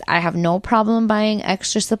ornaments. I have no problem buying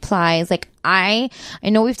extra supplies. Like, I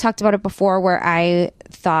know we've talked about it before, where I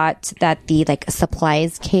thought that the like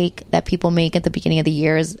supplies cake that people make at the beginning of the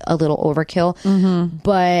year is a little overkill. Mm-hmm.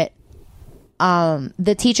 But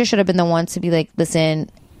the teacher should have been the one to be like,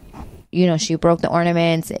 listen, she broke the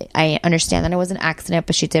ornaments. I understand that it was an accident,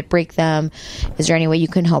 but she did break them. Is there any way you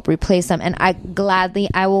can help replace them? And I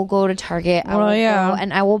will go to Target.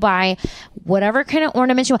 I will buy whatever kind of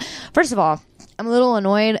ornaments you want. First of all, I'm a little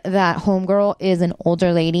annoyed that homegirl is an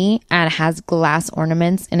older lady and has glass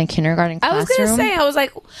ornaments in a kindergarten classroom. I was going to say, I was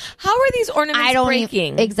like, how are these ornaments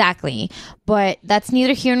breaking? Exactly. But that's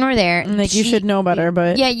neither here nor there. Like, you should know better,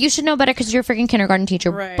 but... Yeah, you should know better because you're a freaking kindergarten teacher.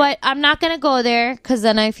 Right. But I'm not going to go there because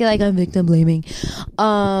then I feel like I'm victim blaming.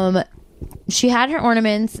 She had her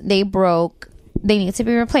ornaments. They broke. They need to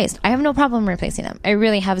be replaced. I have no problem replacing them. I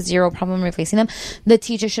really have zero problem replacing them. The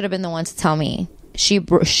teacher should have been the one to tell me.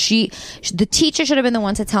 The teacher should have been the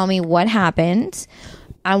one to tell me what happened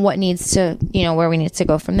and what needs to, where we need to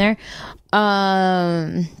go from there.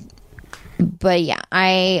 But yeah,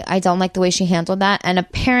 I don't like the way she handled that. And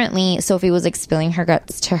apparently Sophie was like spilling her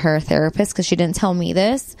guts to her therapist because she didn't tell me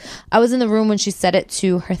this. I was in the room when she said it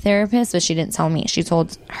to her therapist, but she didn't tell me. She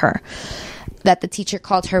told her that the teacher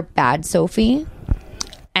called her Bad Sophie.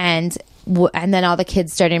 And then all the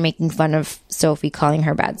kids started making fun of Sophie, calling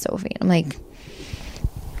her Bad Sophie. I'm like,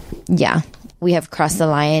 yeah, we have crossed the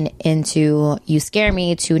line into you scare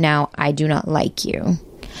me to now I do not like you.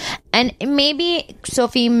 And maybe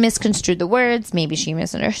Sophie misconstrued the words. Maybe she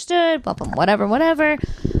misunderstood. Blah, blah, whatever.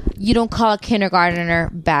 You don't call a kindergartner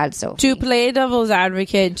Bad Sophie. To play devil's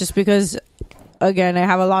advocate, just because, again, I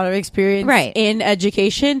have a lot of experience in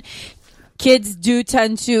education. Kids do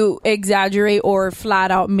tend to exaggerate or flat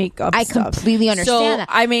out make up stuff. I completely understand that.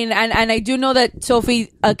 I mean, and I do know that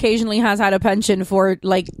Sophie occasionally has had a penchant for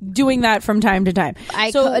like doing that from time to time. I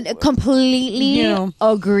completely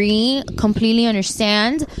agree, completely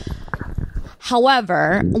understand.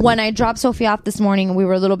 However, when I dropped Sophie off this morning, we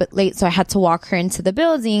were a little bit late, so I had to walk her into the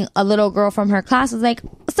building. A little girl from her class was like,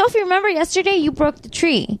 Sophie, remember yesterday you broke the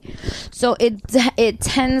tree? So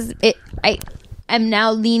I'm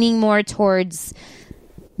now leaning more towards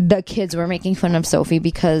the kids were making fun of Sophie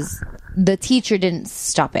because the teacher didn't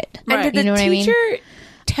stop it. And did the teacher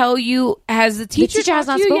tell you? Has the teacher has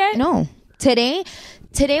not spoken yet? No. Today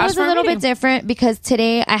was a little bit different because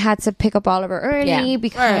today I had to pick up Oliver early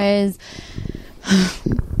because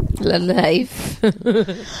life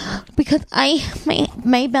because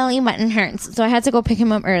my belly button hurts, so I had to go pick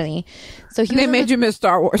him up early. So they made you miss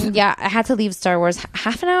Star Wars. Yeah, I had to leave Star Wars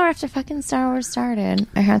half an hour after fucking Star Wars started.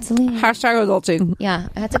 I had to leave. #adulting. Yeah,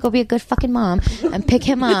 I had to go be a good fucking mom and pick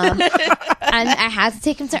him up. And I had to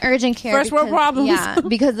take him to urgent care. First world problems. Yeah,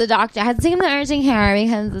 because the doctor, I had to take him to urgent care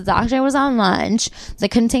because the doctor was on lunch. So I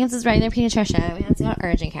couldn't take him to his regular pediatrician. We had to go to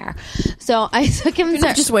urgent care. So I took him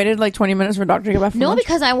to... just waited like 20 minutes for doctor to get back from lunch?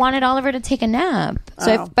 Because I wanted Oliver to take a nap.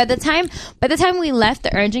 So by the time we left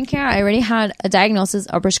the urgent care, I already had a diagnosis,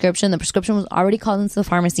 a prescription. The prescription was already called into the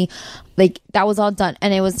pharmacy. Like, that was all done.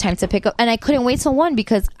 And it was time to pick up. And I couldn't wait till 1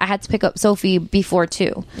 because I had to pick up Sophie before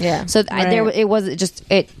 2. Yeah. So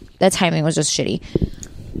the timing was just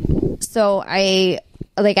shitty. So I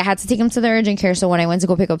had to take him to the urgent care. So when I went to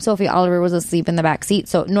go pick up Sophie, Oliver was asleep in the back seat.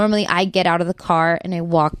 So normally I get out of the car and I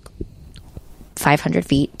walk 500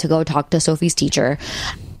 feet to go talk to Sophie's teacher.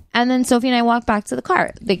 And then Sophie and I walked back to the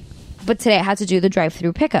car. But today I had to do the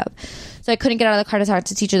drive-through pickup. So I couldn't get out of the car to talk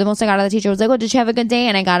to the teacher. The most I got out of the teacher was like, oh, did you have a good day?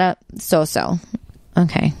 And I got a so-so.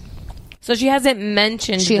 Okay. So she hasn't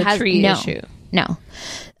mentioned the tree issue. No.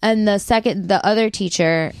 And the other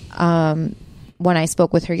teacher, when I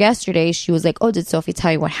spoke with her yesterday, she was like, oh, did Sophie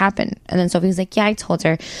tell you what happened? And then Sophie was like, yeah, I told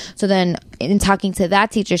her. So then in talking to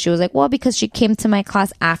that teacher, she was like, well, because she came to my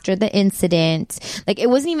class after the incident. Like, it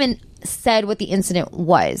wasn't even said what the incident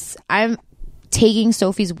was. I'm taking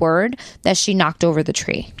Sophie's word that she knocked over the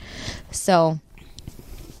tree. So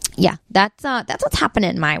yeah, that's what's happening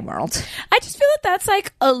in my world. I just feel that that's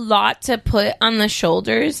like a lot to put on the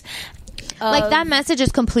shoulders. Like, that message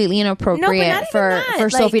is completely inappropriate for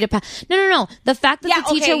Sophie to pass. No. The fact that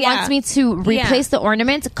the teacher wants me to replace the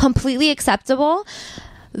ornament, completely acceptable.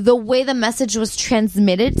 The way the message was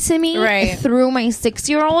transmitted to me through my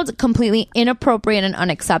 6-year-old, completely inappropriate and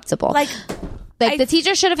unacceptable. Like the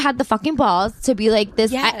teacher should have had the fucking balls to be like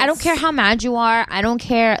this. Yes. I don't care how mad you are. I don't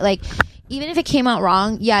care. Like, even if it came out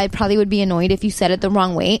wrong, yeah, I probably would be annoyed if you said it the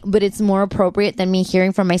wrong way, but it's more appropriate than me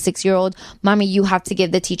hearing from my 6-year-old, Mommy, you have to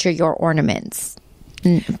give the teacher your ornaments.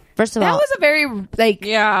 First of all, that was a very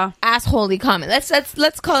assholey comment.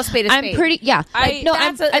 Let's call a spade a spade. I'm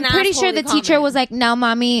pretty sure the teacher was like, "Now,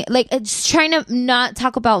 Mommy," like, it's trying to not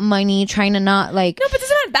talk about money, trying to not like. No, but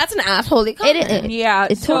that's an assholey comment.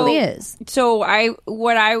 It totally is. So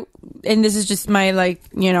and this is just my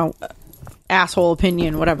asshole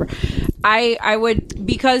opinion, whatever. I would,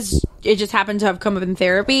 because it just happened to have come up in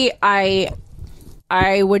therapy, I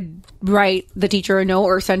would write the teacher a note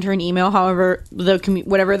or send her an email, however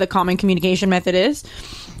whatever the common communication method is.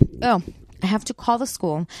 Oh, I have to call the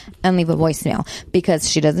school and leave a voicemail because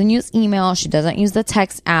she doesn't use email, she doesn't use the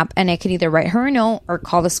text app, and I could either write her a note or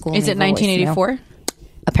call the school. Is it 1984?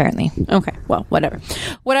 Apparently. Okay, well, whatever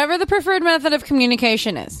the preferred method of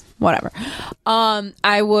communication is, whatever.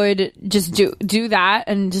 I would just do that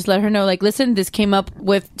and just let her know, like, listen, this came up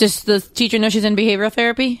with, just the teacher know she's in behavioral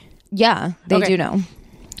therapy? Yeah, they do know.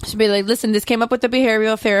 She'd be like, listen, this came up with the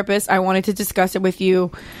behavioral therapist. I wanted to discuss it with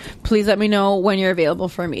you. Please let me know when you're available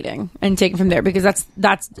for a meeting, and take it from there, because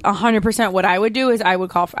that's 100% what I would do. Is I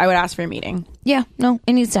would ask for a meeting. Yeah, no,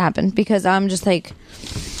 it needs to happen, because I'm just like,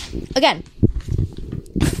 again,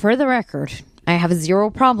 for the record, I have zero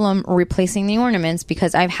problem replacing the ornaments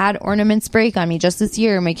because I've had ornaments break on me just this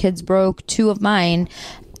year. My kids broke 2 of mine.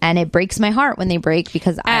 And it breaks my heart when they break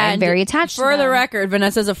because I'm very attached to them. For the record,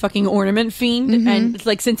 Vanessa's a fucking ornament fiend. And it's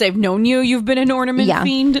like, since I've known you, you've been an ornament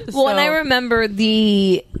fiend. Well, and I remember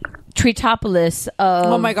the Treetopolis of...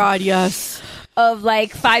 Oh my God, yes. Of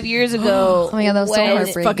like 5 years ago. Oh my God, that was so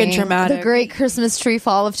heartbreaking. Fucking traumatic. The great Christmas tree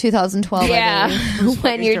fall of 2012. Yeah.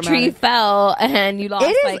 When your tree fell and you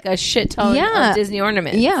lost like a shit ton of Disney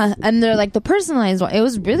ornaments. Yeah. And they're like the personalized one. It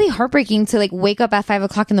was really heartbreaking to like wake up at 5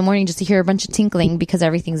 o'clock in the morning just to hear a bunch of tinkling because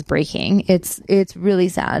everything's breaking. It's really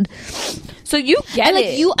sad. So you get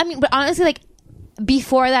it. But honestly, like,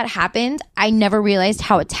 before that happened, I never realized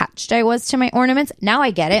how attached I was to my ornaments. Now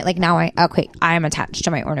I get it. Like now I am attached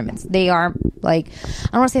to my ornaments. They are like, I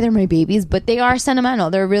don't want to say they're my babies, but they are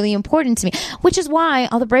sentimental. They're really important to me, which is why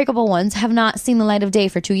all the breakable ones have not seen the light of day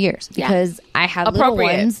for 2 years because I have little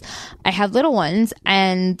ones. I have little ones,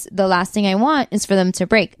 and the last thing I want is for them to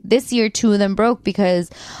break. This year, 2 of them broke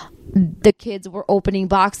because the kids were opening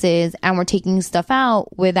boxes and were taking stuff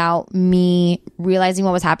out without me realizing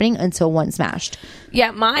what was happening until one smashed.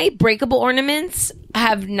 Yeah, my breakable ornaments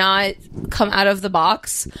have not come out of the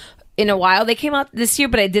box in a while. They came out this year,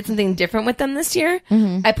 but I did something different with them this year.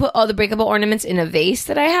 I put all the breakable ornaments in a vase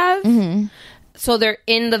that I have. So they're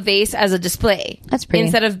in the vase as a display. That's pretty.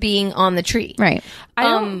 Instead of being on the tree. Right. I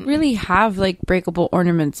don't really have like breakable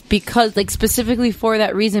ornaments because like specifically for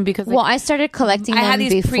that reason because like, I started collecting them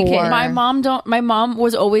before. My mom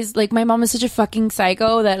was always like, my mom is such a fucking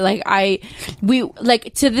psycho that like we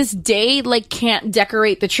to this day like can't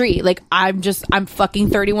decorate the tree. Like I'm fucking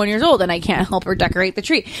 31 years old and I can't help her decorate the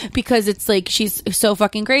tree because it's like she's so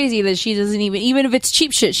fucking crazy that she doesn't even if it's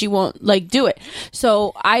cheap shit, she won't like do it.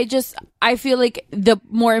 So I feel like the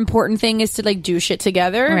more important thing is to like do shit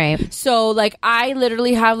together. Right. So like I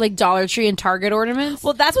literally have like Dollar Tree and Target ornaments.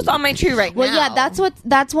 Well, that's what's on my tree right now. Well, yeah,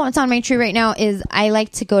 that's what's on my tree right now is I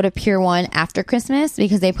like to go to Pier 1 after Christmas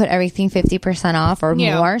because they put everything 50% off or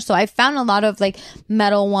more. So I found a lot of like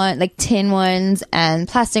metal one, like tin ones and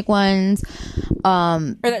plastic ones.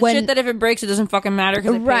 Or that shit that if it breaks, it doesn't fucking matter.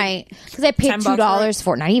 Right. Because I paid $2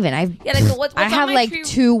 for it. Not even. I have like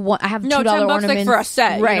 $2 $10 ornaments like for a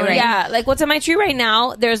set. Right, right. Yeah, like what's on my tree right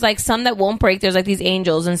now, there's like some that won't break. There's like these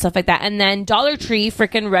angels and stuff like that. And then Dollar Tree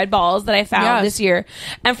freaking red balls that I found this year.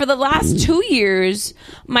 And for the last 2 years,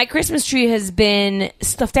 my Christmas tree has been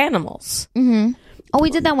stuffed animals. Oh, we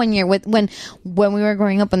did that one year when we were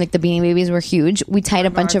growing up when like the Beanie Babies were huge. We tied a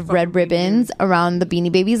bunch of red ribbons around the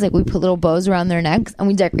Beanie Babies. Like we put little bows around their necks and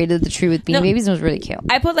we decorated the tree with Beanie Babies. It was really cute.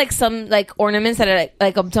 I put like some like ornaments that are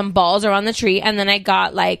like some balls around the tree, and then I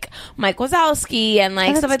got like Mike Wazowski and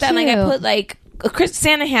like stuff like that. And like I put like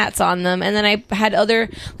Santa hats on them, and then I had other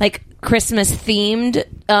like Christmas themed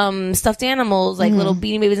stuffed animals, like little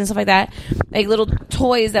Beanie Babies and stuff like that, like little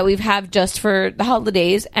toys that we've had just for the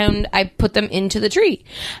holidays, and I put them into the tree.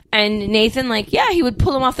 And Nathan, like, he would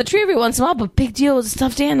pull them off the tree every once in a while, but big deal, it was a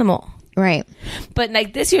stuffed animal. Right. But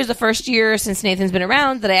like this year's the first year since Nathan's been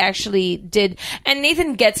around that I actually did, and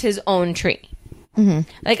Nathan gets his own tree.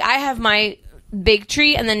 Like I have my big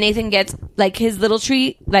tree, and then Nathan gets like his little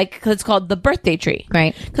tree, like because it's called the birthday tree,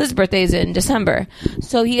 right? Because his birthday is in December,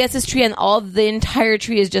 so he gets his tree, and the entire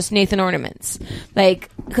tree is just Nathan ornaments, like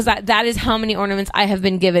because that is how many ornaments I have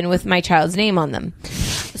been given with my child's name on them,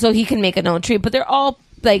 so he can make a own tree. But they're all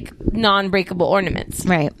like non-breakable ornaments,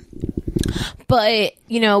 right? But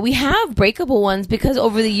we have breakable ones because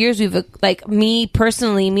over the years we've like me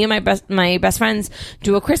and my best friends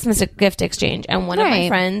do a Christmas gift exchange, and one of my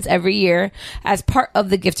friends every year, as part of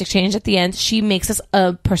the gift exchange at the end, she makes us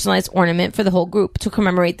a personalized ornament for the whole group to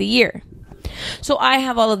commemorate the year. So I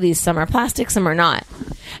have all of these. Some are plastic, some are not.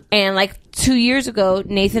 And like 2 years ago,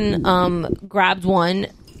 Nathan grabbed one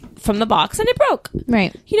from the box and it broke.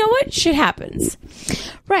 Right. You know what? Shit happens.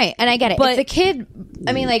 Right. And I get it. But if the kid,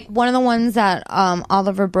 I mean, like one of the ones that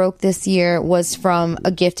Oliver broke this year was from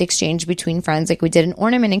a gift exchange between friends. Like we did an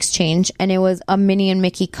ornament exchange, and it was a Minnie and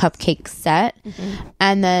Mickey cupcake set.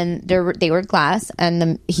 And then they were glass,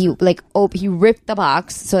 and he ripped the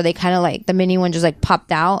box, so they kind of like the Minnie one just like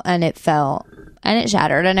popped out and it fell. And it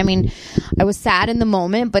shattered. And I mean, I was sad in the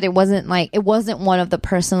moment, but it wasn't one of the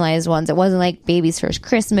personalized ones. It wasn't like Baby's First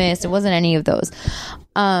Christmas. It wasn't any of those.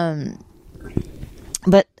 But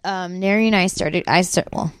Neri and I started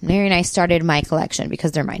my collection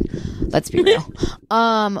because they're mine. Let's be real.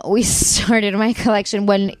 We started my collection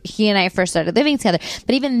when he and I first started living together.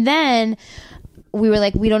 But even then, we were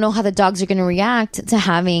like, we don't know how the dogs are going to react to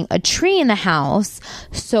having a tree in the house.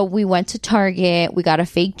 So we went to Target. We got a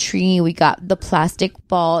fake tree. We got the plastic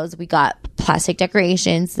balls. We got plastic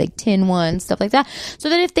decorations, like tin ones, stuff like that, so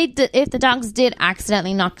that if the dogs did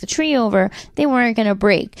accidentally knock the tree over, they weren't going to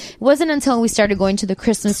break. It wasn't until we started going to the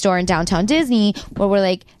Christmas store in downtown Disney where we're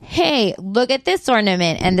like, hey, look at this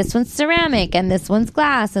ornament, and this one's ceramic, and this one's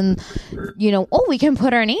glass, and we can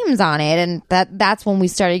put our names on it. And that's when we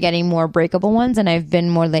started getting more breakable ones, and I've been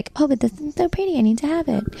more like, oh, but this is so pretty, I need to have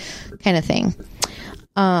it, kind of thing.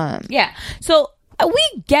 Yeah. So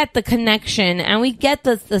we get the connection and we get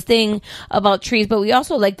the thing about trees, but we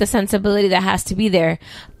also like the sensibility that has to be there.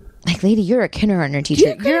 Like, lady, you're a kindergarten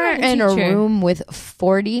teacher. You're in a room with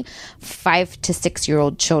 40 5 to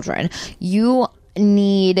 6-year-old children. You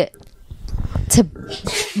need to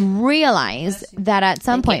realize that at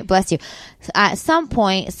some point, bless you, at some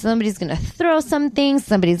point, somebody's going to throw something,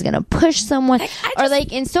 somebody's going to push someone. Or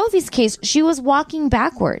like in Sophie's case, she was walking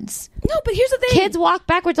backwards. No, but here's the thing. Kids walk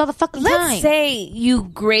backwards all the fucking time. Let's say you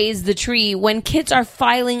graze the tree when kids are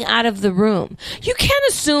filing out of the room. You can't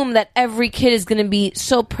assume that every kid is going to be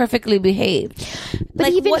so perfectly behaved. But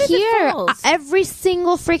like, even here, every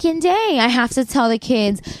single freaking day, I have to tell the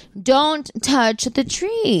kids, don't touch the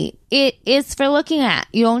tree. It is for looking at.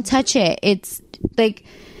 You don't touch it. It's like,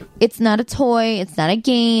 it's not a toy. It's not a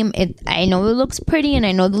game. I know it looks pretty, and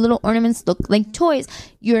I know the little ornaments look like toys.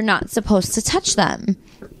 You're not supposed to touch them.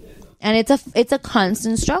 And it's a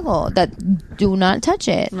constant struggle that do not touch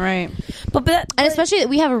it. Right. And especially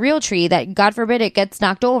we have a real tree that, God forbid, it gets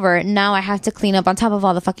knocked over. Now I have to clean up on top of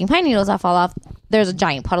all the fucking pine needles that fall off. There's a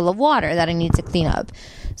giant puddle of water that I need to clean up.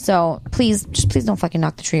 So please don't fucking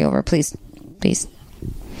knock the tree over. Please.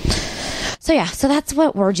 So yeah, so that's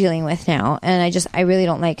what we're dealing with now. And I really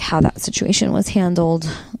don't like how that situation was handled.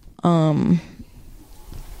 But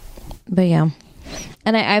yeah.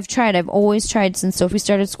 And I've always tried since Sophie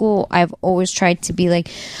started school. I've always tried to be like,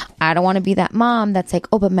 I don't want to be that mom that's like,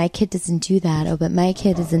 oh, but my kid doesn't do that. Oh, but my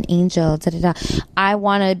kid is an angel. Da, da, da. I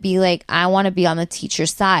want to be on the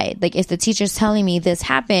teacher's side. Like, if the teacher's telling me this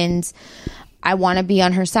happens, I want to be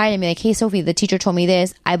on her side and be like, hey, Sophie, the teacher told me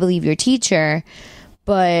this. I believe your teacher.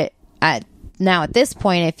 But now at this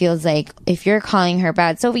point, it feels like if you're calling her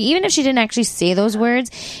bad Sophie, even if she didn't actually say those words,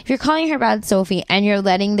 if you're calling her bad Sophie and you're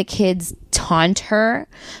letting the kids taunt her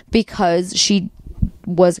because she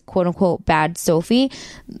was quote unquote bad Sophie,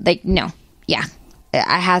 like, no. Yeah.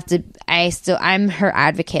 I'm her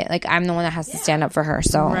advocate. Like, I'm the one that has to stand up for her.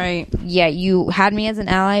 So right. Yeah, you had me as an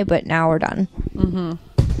ally, but now we're done. Mm-hmm.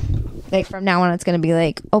 Like, from now on, it's going to be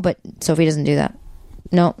like, oh, but Sophie doesn't do that.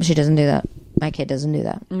 No, she doesn't do that. My kid doesn't do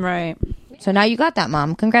that. Right. So now you got that,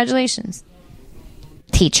 Mom. Congratulations,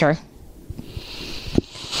 teacher.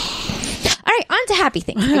 All right, on to happy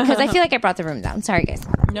things, because I feel like I brought the room down. Sorry, guys.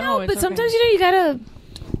 No, but sometimes, you gotta...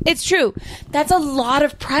 It's true. That's a lot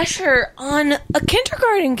of pressure on a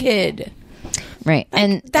kindergarten kid. Right.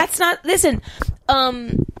 And that's not... Listen,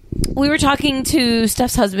 we were talking to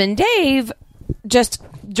Steph's husband, Dave, just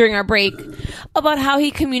during our break, about how he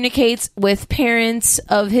communicates with parents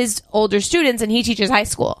of his older students, and he teaches high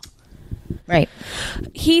school. Right.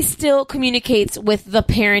 He still communicates with the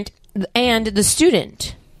parent and the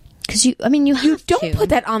student. Because you don't put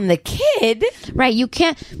that on the kid. Right. You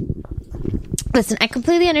can't. Listen, I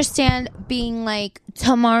completely understand being like,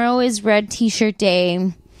 tomorrow is red t-shirt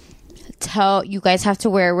day. You guys have to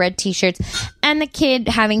wear red t-shirts. And the kid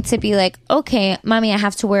having to be like, okay, Mommy, I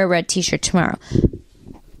have to wear a red t-shirt tomorrow.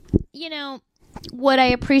 Would I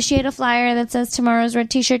appreciate a flyer that says tomorrow's red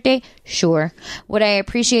t-shirt day? Sure. Would I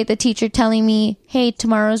appreciate the teacher telling me, hey,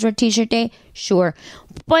 tomorrow's red t-shirt day? Sure.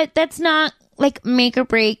 But that's not like make or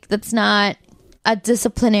break. That's not a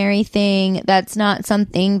disciplinary thing. That's not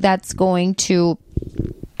something that's going to...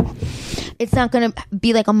 It's not going to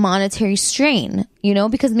be like a monetary strain,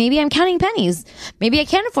 because maybe I'm counting pennies. Maybe I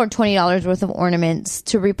can't afford $20 worth of ornaments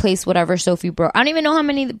to replace whatever Sophie broke. I don't even know how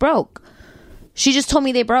many that broke. She just told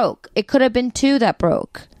me they broke. It could have been 2 that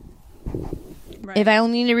broke. Right. If I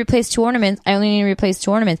only need to replace 2 ornaments, I only need to replace 2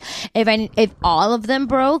 ornaments. If all of them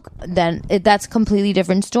broke, then that's a completely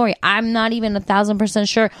different story. I'm not even 1,000%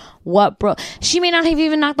 sure what broke. She may not have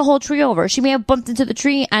even knocked the whole tree over. She may have bumped into the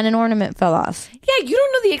tree and an ornament fell off. Yeah, you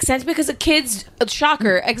don't know the extent because the kids,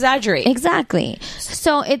 shocker, exaggerate. Exactly.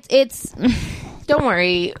 So it's don't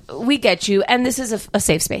worry, we get you, and this is a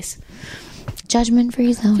safe space. Judgment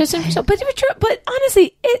free zone. But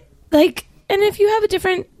honestly, and if you have a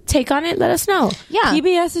different take on it, let us know. Yeah.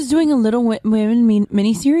 PBS is doing a Little Women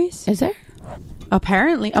miniseries. Is there?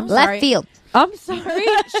 Apparently. I'm Left sorry. field. I'm sorry.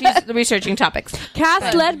 She's researching topics.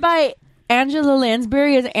 Cast led by Angela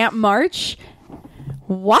Lansbury as Aunt March.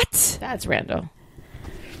 What? That's random.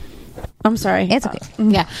 I'm sorry. It's okay.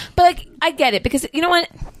 Yeah. But I get it, because you know what?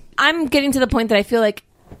 I'm getting to the point that I feel like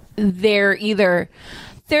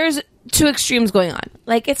there's two extremes going on.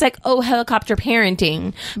 Like, it's like, oh, helicopter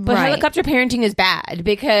parenting. But Right. helicopter parenting is bad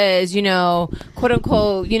because, quote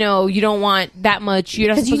unquote, you don't want that much.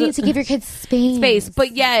 Because you need to give your kids space.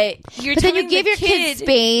 But yet, But then you give your kid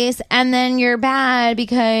space, and then you're bad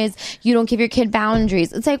because you don't give your kid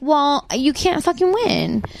boundaries. It's like, well, you can't fucking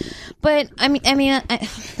win. But I mean,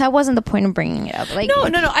 that wasn't the point of bringing it up. Like, No.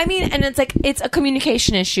 I mean, and it's like, it's a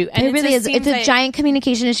communication issue. And it really is. It's a giant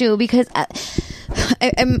communication issue because,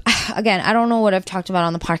 again, I don't know what I've talked about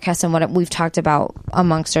on the podcast and what we've talked about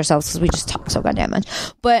amongst ourselves because we just talk so goddamn much.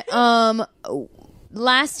 But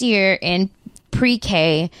last year in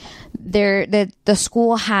pre-K, the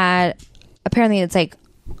school had, apparently it's like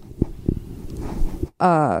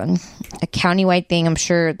a countywide thing. I'm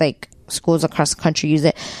sure like schools across the country use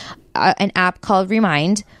it. An app called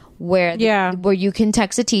Remind, where you can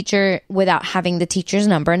text a teacher without having the teacher's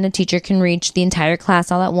number, and the teacher can reach the entire class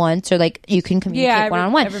all at once, or like you can communicate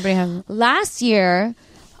one-on-one. Everybody has it. Last year,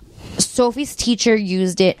 Sophie's teacher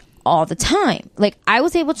used it all the time. Like, I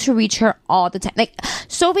was able to reach her all the time. Like,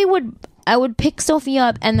 I would pick Sophie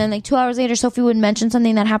up, and then like 2 hours later, Sophie would mention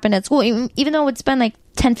something that happened at school, even though it would spend like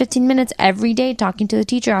 10-15 minutes every day talking to the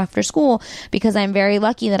teacher after school, because I'm very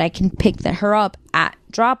lucky that I can pick her up at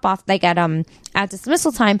drop off, like at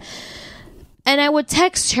dismissal time. And I would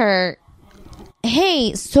text her,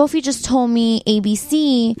 hey, Sophie just told me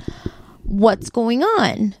ABC, what's going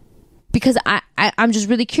on? Because I'm just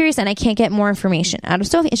really curious and I can't get more information out of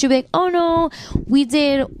Sophie. And she'd be like, oh no, we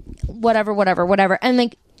did whatever. And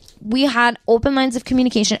like, we had open lines of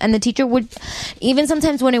communication, and the teacher would, even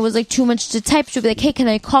sometimes when it was like too much to type, she'd be like, hey, can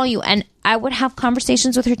I call you? And I would have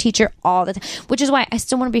conversations with her teacher all the time, which is why I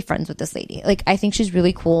still want to be friends with this lady. Like, I think she's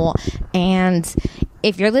really cool. And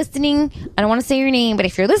if you're listening, I don't want to say your name, but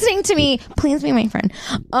if you're listening to me, please be my friend.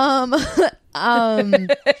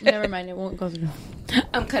 Never mind, it won't go through.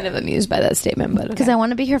 I'm kind of amused by that statement, but because I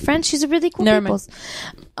want to be her friend. She's a really cool people.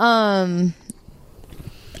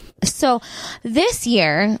 So this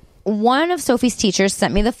year, one of Sophie's teachers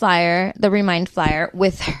sent me the Remind flyer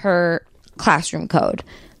with her classroom code.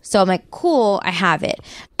 So I'm like, cool, I have it.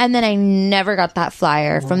 And then I never got that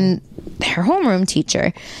flyer from her homeroom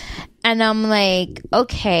teacher. And I'm like,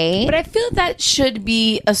 okay. But I feel that should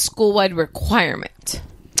be a school-wide requirement.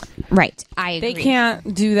 Right, I agree. They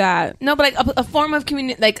can't do that. No, but like a form of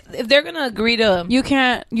community, like if they're gonna agree to, you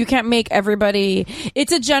can't make everybody.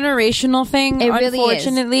 It's a generational thing,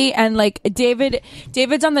 unfortunately. Is. And like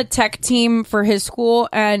David's on the tech team for his school,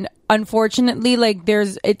 and unfortunately, like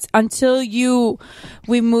it's until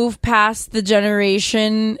we move past the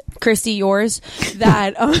generation, Christy, yours,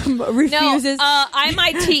 that refuses. No, I'm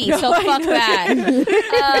IT, so fuck that.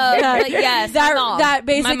 But yes, that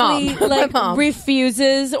basically like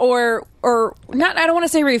refuses or not. I don't want to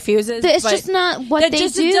say refuses. It's just not what they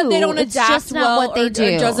do. They don't adapt just not well, what they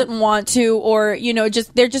do. Or doesn't want to, or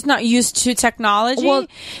they're just not used to technology. Well,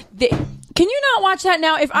 can you not watch that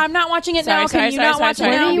now? If I'm not watching it now, can you not watch it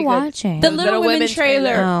now? What are you watching? The Little Women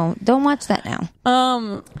trailer. No, don't watch that now.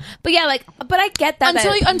 But yeah, but I get that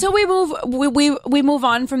until we move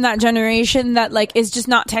on from that generation that like is just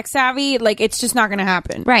not tech savvy. Like, it's just not going to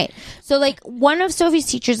happen. Right. So like, one of Sophie's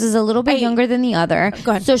teachers is a little bit younger than the other.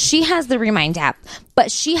 Go ahead. So she has the Remind app, but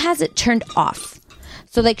she has it turned off.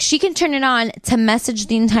 So like, she can turn it on to message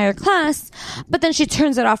the entire class, but then she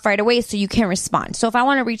turns it off right away so you can't respond. So if I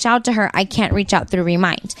want to reach out to her, I can't reach out through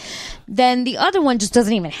Remind. Then the other one just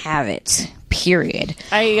doesn't even have it, period.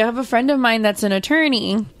 I have a friend of mine that's an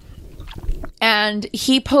attorney, and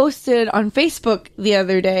he posted on Facebook the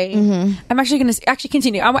other day. Mm-hmm. I'm actually going to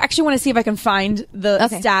continue. I actually want to see if I can find the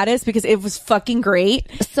status, because it was fucking great.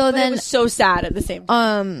 So then it was so sad at the same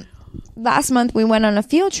time. Last month we went on a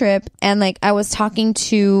field trip, and like, I was talking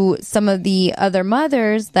to some of the other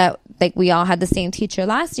mothers that like, we all had the same teacher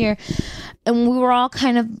last year, and we were all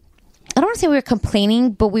kind of, I don't want to say we were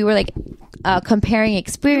complaining, but we were like comparing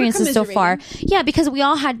experiences so far. Yeah, because we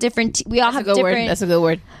all had different. That's a good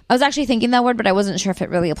word. I was actually thinking that word, but I wasn't sure if it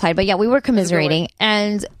really applied. But yeah, we were commiserating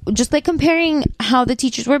and just like comparing how the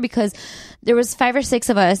teachers were, because there was 5 or 6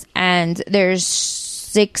 of us, and there's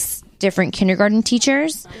 6 different kindergarten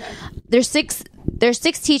teachers. There's 6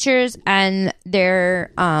 teachers, and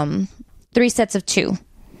they're 3 sets of 2.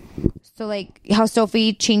 So like how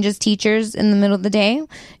Sophie changes teachers in the middle of the day,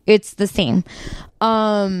 it's the same.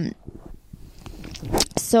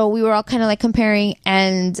 So we were all kind of like comparing,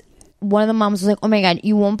 and one of the moms was like, oh my God,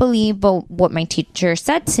 you won't believe what my teacher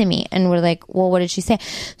said to me. And we're like, well, what did she say?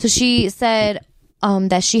 So she said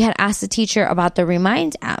that she had asked the teacher about the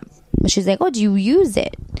Remind app. She's like, oh, do you use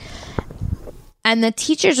it? And the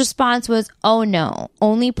teacher's response was, oh no,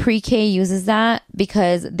 only pre-K uses that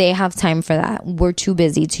because they have time for that. We're too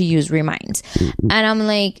busy to use Remind. And I'm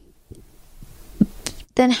like,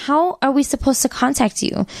 then how are we supposed to contact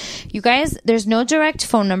you? You guys, there's no direct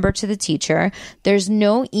phone number to the teacher. There's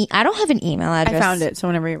no I don't have an email address. I found it, so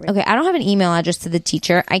whenever you're ready. Okay, I don't have an email address to the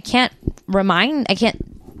teacher. I can't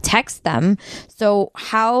text them. So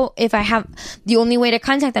how, if I have, the only way to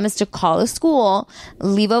contact them is to call a school,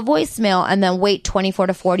 leave a voicemail, and then wait 24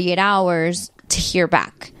 to 48 hours to hear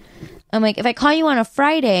back. I'm like, if I call you on a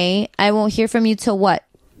Friday, I won't hear from you till what?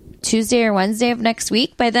 Tuesday or Wednesday of next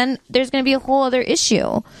week. By then there's going to be a whole other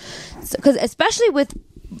issue. Because especially with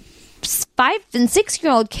 5 and 6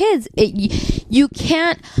 year old kids, you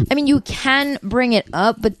can't, I mean, you can bring it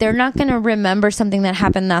up, but they're not going to remember something that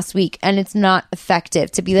happened last week, and it's not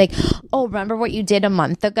effective to be like, oh, remember what you did a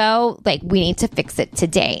month ago? Like, we need to fix it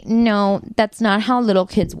today. No, that's not how little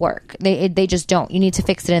kids work. They just don't. You need to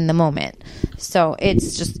fix it in the moment. So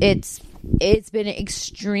it's been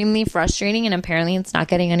extremely frustrating, and apparently it's not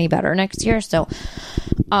getting any better next year. So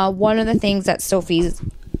one of the things that Sophie's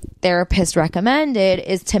therapist recommended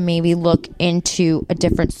is to maybe look into a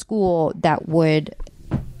different school that would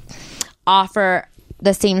offer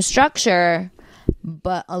the same structure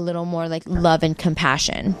but a little more like love and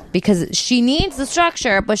compassion, because she needs the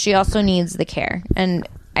structure but she also needs the care, and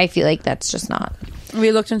I feel like that's just not.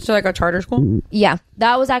 We looked into like a charter school. Yeah,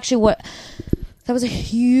 that was actually that was a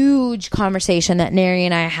huge conversation that Neri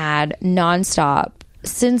and I had nonstop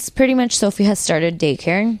since pretty much Sophie has started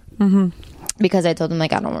daycare. Mm-hmm. Because I told them,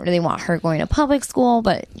 like, I don't really want her going to public school,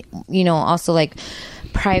 but, you know, also, like,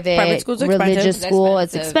 private religious school,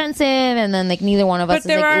 it's expensive. And then, like, neither one of us is,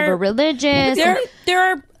 like, uber religious. There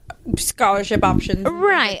are scholarship options.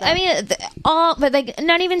 Right. I mean, but, like,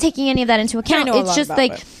 not even taking any of that into account. It's just,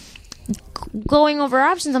 like, going over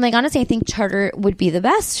options. I'm like, honestly, I think charter would be the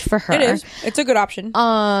best for her. It is. It's a good option.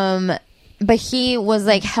 But he was,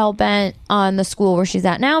 like, hell-bent on the school where she's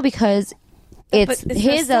at now because it's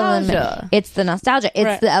his nostalgia. It's the nostalgia.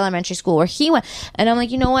 It's the elementary school where he went. And I'm like,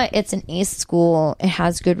 you know what? It's an ACE school. It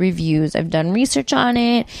has good reviews. I've done research on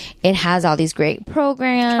it. It has all these great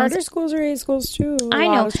programs. Charter schools are ACE schools too. I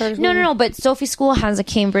know. No. But Sophie School has a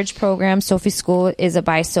Cambridge program. Sophie School is a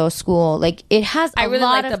BISO school. Like, it has a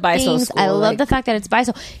lot of things. I love the fact that it's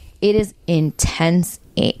BISO. It is intense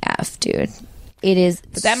AF, dude. It is.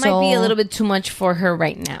 But that might be a little bit too much for her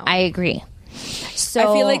right now. I agree. So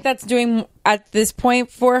I feel like that's doing, at this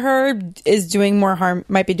point for her, is doing more harm,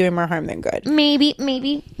 might be doing more harm than good. Maybe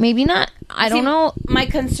not. I don't know. My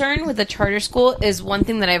concern with the charter school is one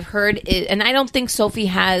thing that I've heard is, and I don't think Sophie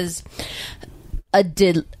has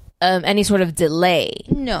any sort of delay.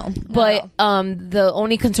 No. But the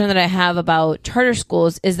only concern that I have about charter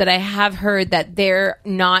schools is that I have heard that they're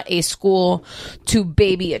not a school to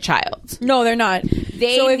baby a child. No, they're not.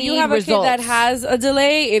 So if you have a kid that has a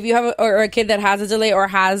delay, if you have a kid that has a delay or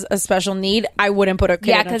has a special need, I wouldn't put a kid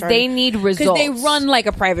in a because they need results. Because they run like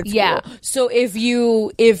a private school. Yeah. So if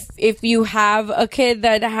you have a kid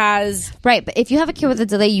that has... Right, but if you have a kid with a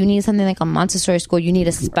delay, you need something like a Montessori school. You need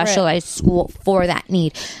a specialized school for that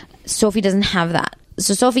need. Sophie doesn't have that.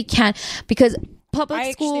 So Sophie can't, because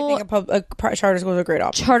public school... I actually think a charter school is a great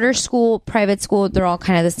option. Charter school, private school, they're all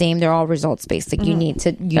kind of the same. They're all results based. Like, you need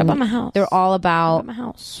to... Right by my house. They're all about... Right by my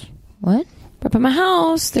house. What? Right by my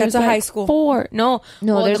house. There's a high school. 4. No,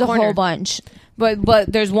 there's a whole bunch. But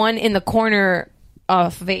there's one in the corner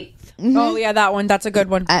of 8th. Mm-hmm. Oh yeah, that one. That's a good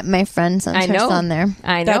one. My friend sent her son there.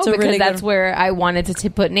 I know, because that's where I wanted to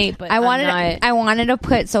put Nate. But I wanted to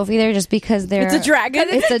put Sophie there just because it's a dragon.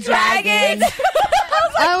 It's a dragon.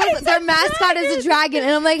 Their mascot is a dragon,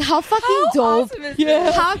 and I'm like, how fucking dope! Awesome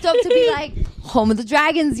how dope to be like home of the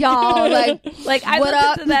dragons, y'all. Like I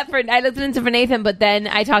looked into that for Nathan, but then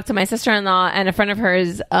I talked to my sister-in-law and a friend of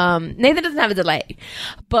hers. Nathan doesn't have a delay,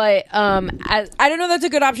 but I don't know. That's a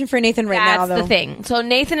good option for Nathan now. That's the thing. So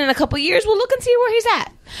Nathan, in a couple years, we'll look and see where he's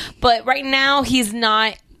at. But right now, he's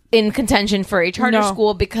not in contention for a charter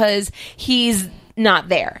school because he's not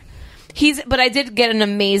there. But I did get an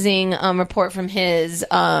amazing report from his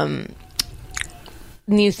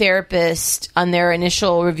new therapist on their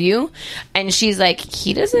initial review, and she's like,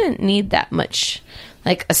 he doesn't need that much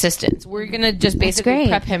like assistance. We're gonna just basically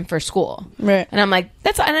prep him for school, right? And I'm like,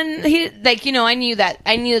 and he, like, you know, I knew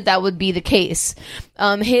that would be the case.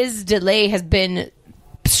 His delay has been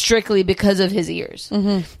strictly because of his ears.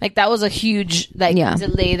 Mm-hmm. Like, that was a huge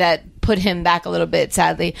delay that put him back a little bit,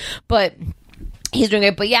 sadly, but he's doing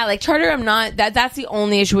great. But yeah, like charter, I'm not that's the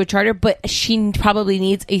only issue with charter, but she probably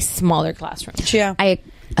needs a smaller classroom. Yeah, I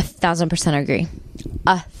 1,000% agree.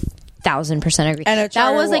 1000% agree. And a that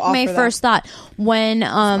charter was like will my offer first thought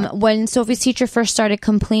when Sophie's teacher first started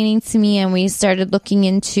complaining to me, and we started looking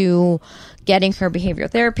into getting her behavioral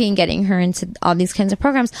therapy and getting her into all these kinds of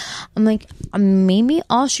programs. I'm like, maybe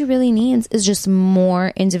all she really needs is just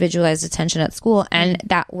more individualized attention at school, and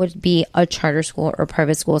that would be a charter school or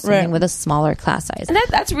private school, something with a smaller class size. And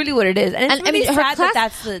that's really what it is. And it's really sad class,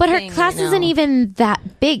 that's the but thing, her class isn't even that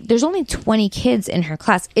big. There's only 20 kids in her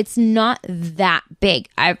class. It's not that big.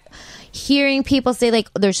 I've hearing people say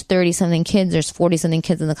like there's 30 something kids, there's 40 something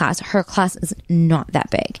kids in the class. Her class is not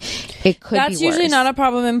that big. It could That's be worse. usually not a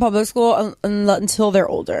problem in public school until they're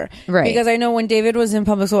older. Right. Because I know when David was in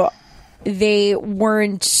public school, that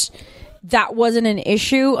wasn't an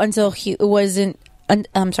issue until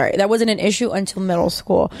that wasn't an issue until middle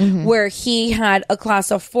school, where he had a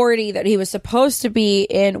class of 40 that he was supposed to be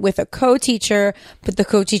in with a co-teacher, but the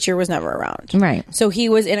co-teacher was never around. Right. So he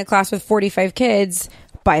was in a class with 45 kids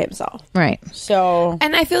by himself. Right. So,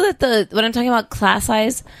 and I feel that when I'm talking about class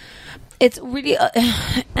size, it's really,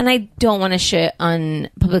 and I don't want to shit on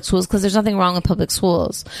public schools because there's nothing wrong with public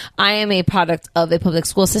schools. I am a product of a public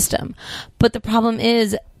school system, but the problem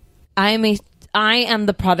is, I am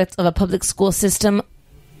the product of a public school system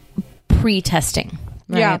pre-testing.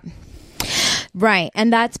 Right. yeah. Right,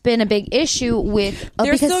 and that's been a big issue with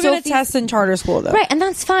They're because still going to test in charter school, though. Right, and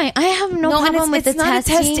that's fine. I have no problem with the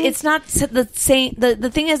testing. It's not the same. The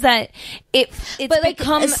thing is that it's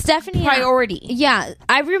become Stephanie, priority. Yeah,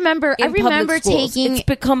 I remember taking. It's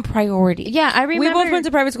become priority. Yeah, I remember. We both went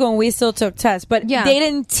to private school and we still took tests, but they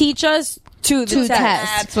didn't teach us to test.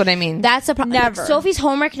 That's what I mean. That's a problem. Never. Sophie's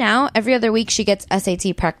homework now, every other week she gets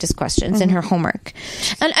SAT practice questions in her homework.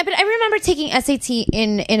 But I remember taking SAT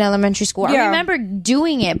in elementary school. I remember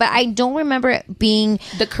doing it, but I don't remember it being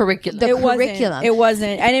the curriculum. It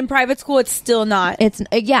wasn't. And in private school, it's still not. It's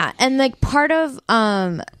and like part of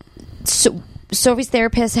Sophie's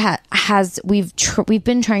therapist we've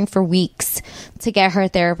been trying for weeks to get her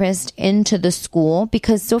therapist into the school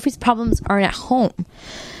because Sophie's problems aren't at home.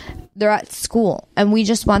 They're at school, and we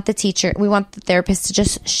just want the therapist to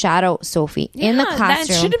just shadow Sophie in the classroom.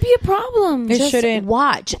 That shouldn't be a problem. It shouldn't.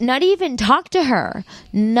 Watch, not even talk to her,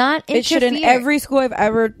 not interfere. It shouldn't. Every school I've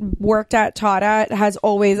ever worked at, taught at, has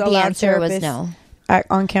always allowed answer was therapists no.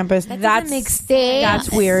 On campus. That's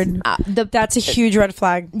weird. That's a huge red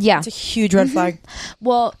flag. Yeah, it's a huge red flag.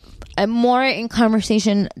 Well, more in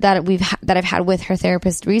conversation that I've had with her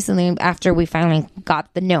therapist recently after we finally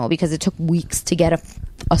got the no, because it took weeks to get a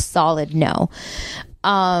solid no.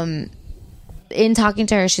 In talking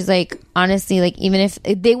to her, she's like, honestly, like even if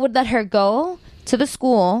they would let her go to the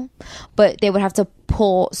school, but they would have to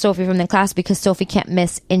pull Sophie from the class because Sophie can't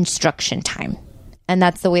miss instruction time. And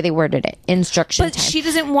that's the way they worded it. Instruction time. But she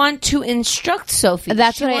doesn't want to instruct Sophie.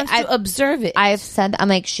 She wants to observe it. I've said, I'm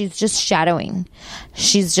like, she's just shadowing.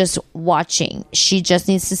 She's just watching. She just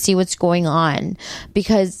needs to see what's going on.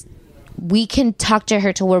 Because we can talk to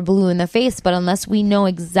her till we're blue in the face, but unless we know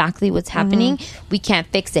exactly what's happening, we can't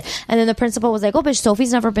fix it. And then the principal was like, oh, but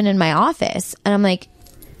Sophie's never been in my office. And I'm like,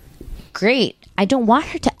 great. I don't want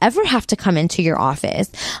her to ever have to come into your office.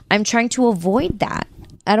 I'm trying to avoid that.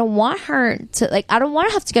 I don't want her to I don't want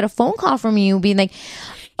to have to get a phone call from you being like,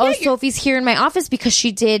 oh, Sophie's here in my office because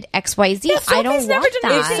she did XYZ. I don't want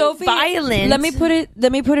that. If Sophie, violent. Let me put it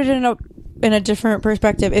in a different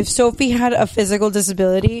perspective. If Sophie had a physical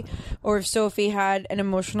disability, or if Sophie had an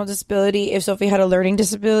emotional disability, if Sophie had a learning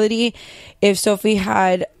disability, if Sophie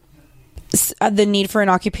had the need for an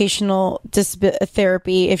occupational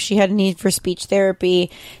therapy, if she had a need for speech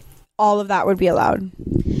therapy, all of that would be allowed.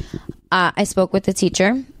 I spoke with the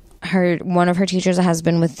teacher. One of her teachers has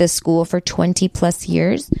been with this school for 20 plus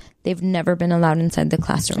years. They've never been allowed inside the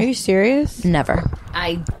classroom. Are you serious? Never.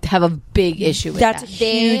 I have a big issue with that. That's a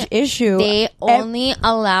huge issue. They only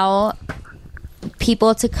allow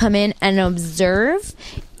people to come in and observe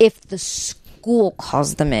if the school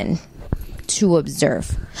calls them in to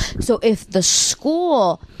observe. So if the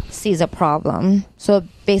school sees a problem, so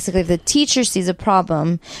basically if the teacher sees a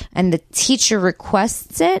problem and the teacher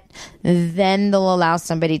requests it, then they'll allow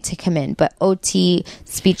somebody to come in. But OT,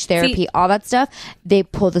 speech therapy, all that stuff, they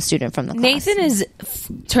pull the student from the class. Nathan is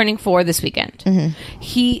turning 4 this weekend.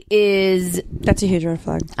 He is. That's a huge red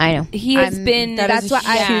flag. I know. He has been. That's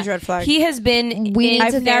a huge red flag. He has been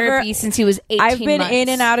in therapy since he was 18 I've been months. in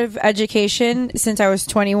and out of education since I was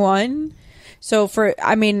 21. So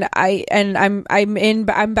I'm back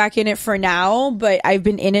in it for now, but I've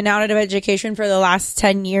been in and out of education for the last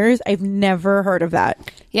 10 years. I've never heard of that.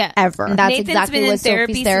 Yeah. Ever. And that's Nathan's exactly been in what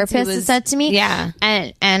therapy Sophie's therapist since he was- said to me. Yeah.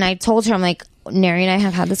 And I told her, I'm like, Neri and I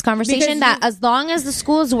have had this conversation that as long as the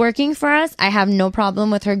school is working for us, I have no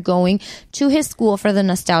problem with her going to his school for the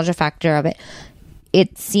nostalgia factor of it.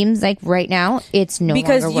 It seems like right now it's no longer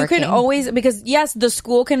working. Because you can always, because yes, the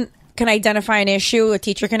school can identify an issue, a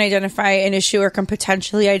teacher can identify an issue or can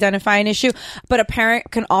potentially identify an issue, but a parent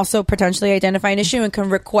can also potentially identify an issue and can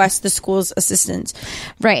request the school's assistance.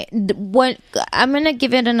 Right. What I'm going to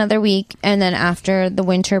give it another week, and then after the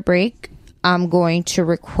winter break, I'm going to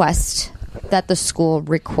request that the school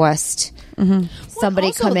request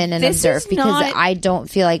somebody come in and observe, because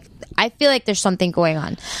I feel like there's something going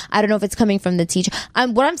on. I don't know if it's coming from the teacher.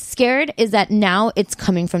 What I'm scared is that now it's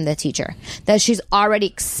coming from the teacher, that she's already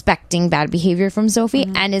expecting bad behavior from Sophie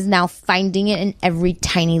and is now finding it in every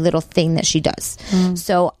tiny little thing that she does.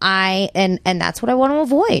 So and that's what I want to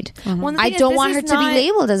avoid. I don't want her to be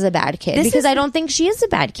labeled as a bad kid, because I don't think she is a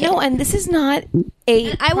bad kid. No, and this is not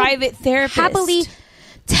a private therapist. Happily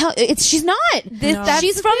she's not.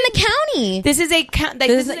 She's from the county. This is a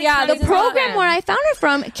the program where I found her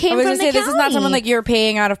from came from the county. This is not someone like you're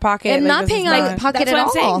paying out of pocket. I'm not paying out of pocket at all.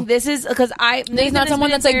 Saying. This is because this is not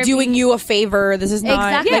someone that's like doing you a favor. This is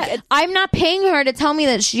not exactly. Like, I'm not paying her to tell me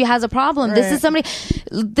that she has a problem. Right. This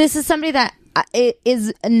is somebody that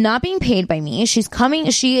is not being paid by me. She's coming.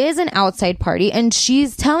 She is an outside party, and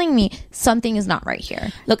she's telling me something is not right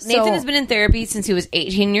here. Look, Nathan has been in therapy since he was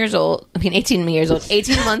 18 years old. 18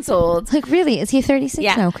 months old. Like, really? Is he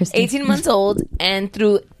 36 now, Kristen? 18 months old, and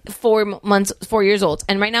through 4 years old.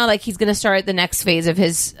 And right now, like, he's going to start the next phase of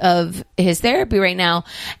his therapy right now.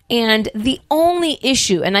 And the only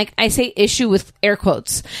issue, and I say issue with air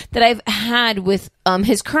quotes, that I've had with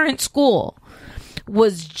his current school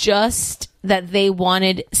was just that they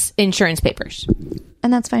wanted insurance papers.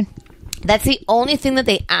 And that's fine. That's the only thing that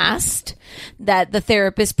they asked that the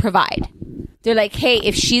therapists provide. They're like, hey,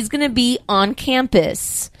 if she's going to be on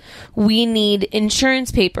campus, we need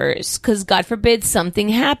insurance papers because God forbid something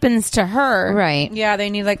happens to her. Right. Yeah, they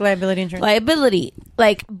need like liability insurance.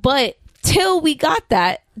 But till we got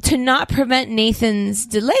that, to not prevent Nathan's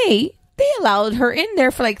delay, they allowed her in there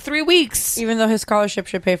for like 3 weeks. Even though his scholarship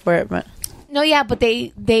should pay for it, but... No, yeah, but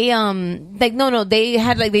they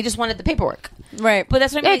had they just wanted the paperwork. Right. But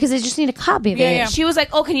that's what I mean. Yeah, because they just need a copy of it. Yeah. She was like,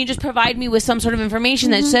 oh, can you just provide me with some sort of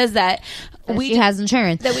information that says that she has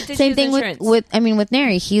insurance. Same thing with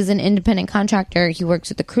Neri. He's an independent contractor. He works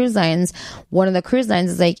with the cruise lines. One of the cruise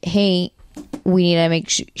lines is like, hey, we need to make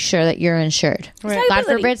sure that you're insured. Right. God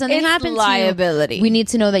forbid something happens liability. to you. We need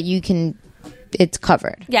to know that it's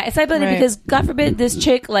covered. Yeah, it's liability because God forbid this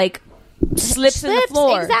chick slips in the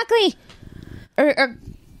floor. Exactly. Or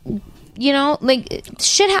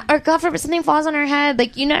shit, or God forbid something falls on her head.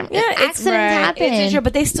 Accidents happen. It's injured,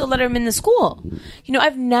 but they still let him in the school.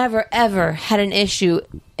 I've never ever had an issue.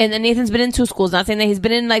 And then Nathan's been in 2 schools. Not saying that he's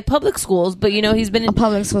been in public schools, but he's been in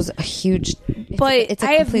public schools. A huge, but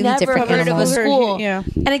I have never heard of a school. Yeah.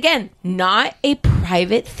 And again, not a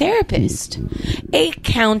private therapist, a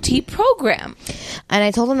county program. And I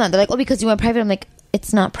told them that they're like, "Oh, because you went private." I'm like,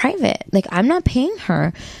 "It's not private. Like, I'm not paying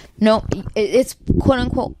her." No, it's quote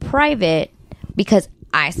unquote private because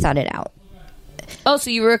I sought it out. Oh,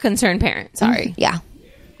 so you were a concerned parent. Sorry. Yeah.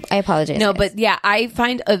 I apologize. No, but yeah, I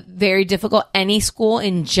find a very difficult any school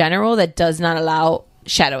in general that does not allow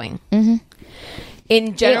shadowing. Mm-hmm.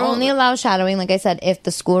 In general, they only allow shadowing, like I said, if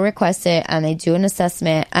the school requests it and they do an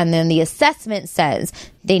assessment, and then the assessment says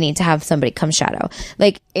they need to have somebody come shadow.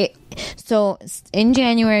 So in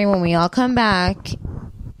January when we all come back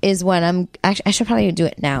is when I should probably do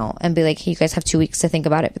it now and be like, hey, you guys have 2 weeks to think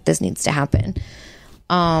about it, but this needs to happen.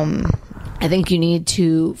 I think you need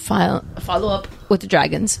to follow up with the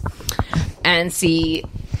Dragons and see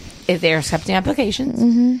if they're accepting applications.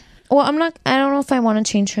 Mm-hmm. Well, I don't know if I want to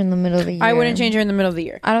change her in the middle of the year. I wouldn't change her in the middle of the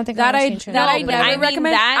year. I don't think that I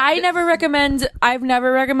never recommend. I've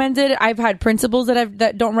never recommended. I've had principals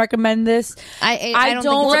that don't recommend this. I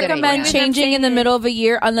don't recommend changing in the middle of a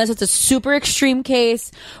year unless it's a super extreme case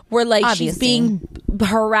where she's being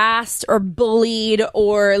harassed or bullied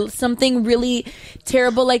or something really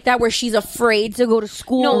terrible like that where she's afraid to go to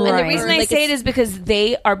school. No, and the reason I say it is because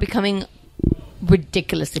they are becoming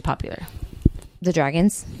ridiculously popular. The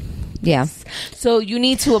Dragons. Yeah. So you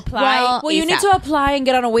need to apply. Well, you need to apply and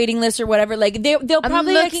get on a waiting list or whatever. They'll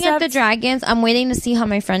probably I'm looking at the Dragons. I'm waiting to see how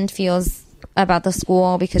my friend feels about the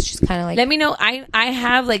school because she's kind of like. Let me know. I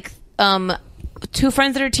have 2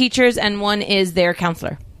 friends that are teachers and one is their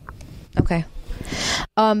counselor. Okay.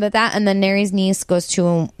 But that and then Neri's niece goes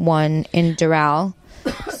to one in Doral.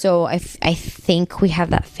 So I think we have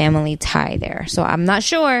that family tie there. So I'm not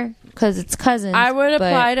sure. because it's cousins. I would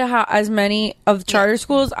apply to as many of the charter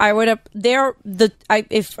schools. I would. If they're the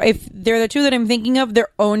two that I'm thinking of, they're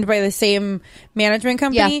owned by the same management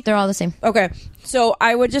company. Yeah, they're all the same. Okay, so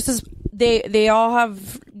I would just they're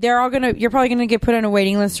all gonna. You're probably gonna get put on a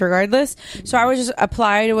waiting list regardless. So I would just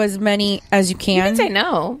apply to as many as you can. You can say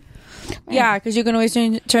no. Yeah, because you can always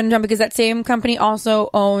turn it down because that same company also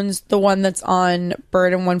owns the one that's on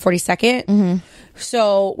Bird and 142nd. Mm-hmm.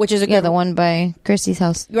 So, which is a good, the one by Christy's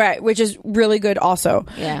house, right? Which is really good, also.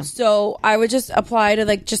 Yeah. So I would just apply to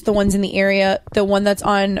like just the ones in the area. The one that's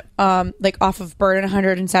on like off of Bird and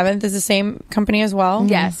 107th is the same company as well.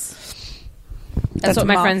 Yes. That's what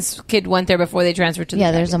my friend's kid went there before they transferred to.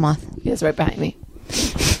 There's a moth. Yes, right behind me.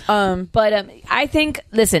 But I think,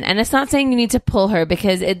 listen, and it's not saying you need to pull her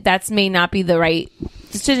because that may not be the right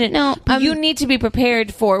decision. No, you need to be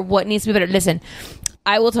prepared for what needs to be better. Listen,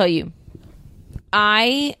 I will tell you,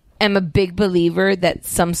 I am a big believer that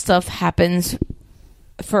some stuff happens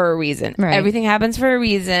for a reason. Right. Everything happens for a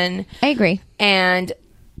reason. I agree. And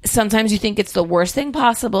sometimes you think it's the worst thing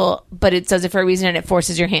possible, but it does it for a reason and it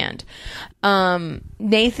forces your hand.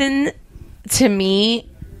 Nathan, to me,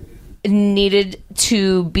 needed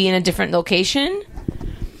to be in a different location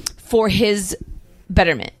for his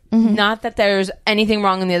betterment. Mm-hmm. Not that there's anything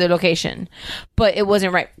wrong in the other location, but it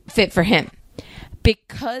wasn't right fit for him.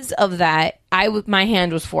 Because of that, my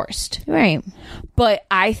hand was forced. Right. But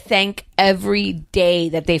I thank every day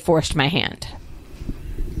that they forced my hand.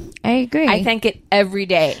 I agree. I thank it every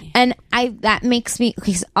day. And that makes me,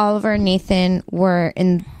 because Oliver and Nathan were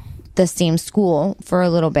in the same school for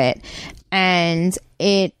a little bit, and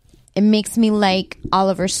it makes me like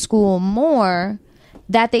Oliver's school more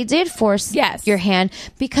that they did force your hand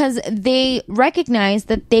because they recognized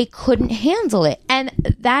that they couldn't handle it. And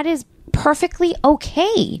that is perfectly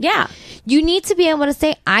okay. Yeah. You need to be able to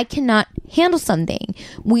say, I cannot handle something.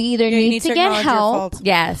 We either need to get help.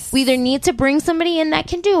 Yes. We either need to bring somebody in that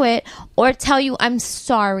can do it or tell you, I'm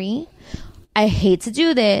sorry. I hate to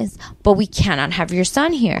do this, but we cannot have your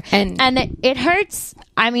son here. And it hurts.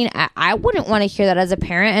 I mean, I wouldn't want to hear that as a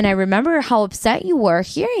parent. And I remember how upset you were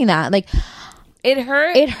hearing that. Like, it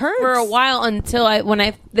hurt. It hurt for a while until you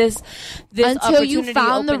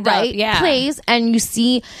found the right place and you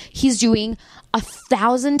see he's doing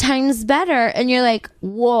 1,000 times better, and you're like,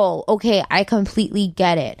 whoa, okay, I completely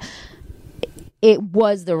get it. It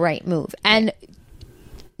was the right move, and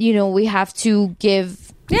we have to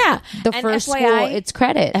give the first FYI, school its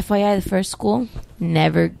credit. FYI, the first school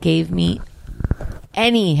never gave me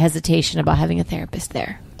any hesitation about having a therapist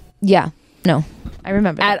there. Yeah. No, I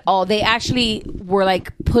remember at all. They actually were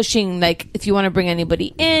like pushing, like, if you want to bring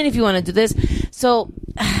anybody in, if you want to do this. So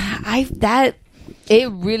it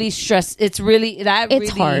really it's really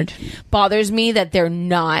hard. Bothers me that they're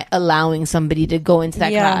not allowing somebody to go into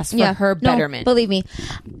that class for her betterment. No, believe me,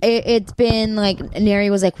 it's been like Neri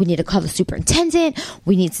was like, we need to call the superintendent.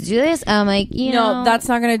 We need to do this. I'm like, no, that's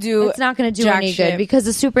not going to do. It's not going to do any good because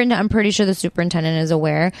the superintendent. I'm pretty sure the superintendent is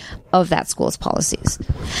aware of that school's policies,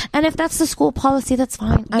 and if that's the school policy, that's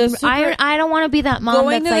fine. I don't want to be that mom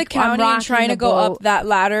going that's to like the county and trying to go up that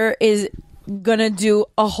ladder is gonna do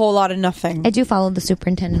a whole lot of nothing. I do follow the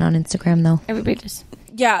superintendent on Instagram though. Everybody does.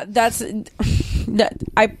 Yeah,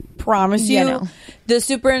 I promise you, the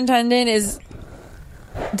superintendent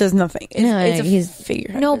does nothing. It's a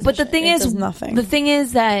figurehead. No, but the thing is, nothing. The thing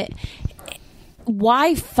is that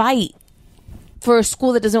why fight for a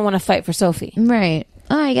school that doesn't want to fight for Sophie? Right.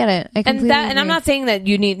 Oh, I get it. I completely agree. And I'm not saying that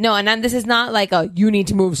you need and this is not like you need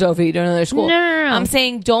to move Sophie to another school. No. I'm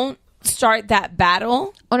saying don't start that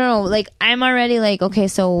battle. Oh no, like I'm already like, okay,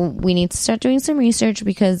 so we need to start doing some research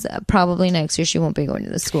because probably next year she won't be going to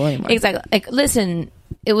the school anymore. Exactly. Like, listen,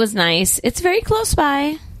 it was nice. It's very close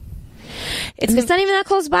by. It's not even that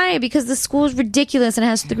close by because the school is ridiculous and it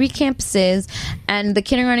has 3 campuses and the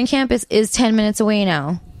kindergarten campus is 10 minutes away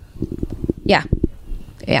now. Yeah,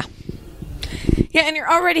 and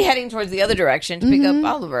you're already heading towards the other direction to pick up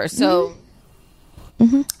Oliver, so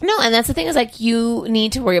no. And that's the thing, is like, you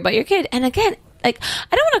need to worry about your kid. And again, like,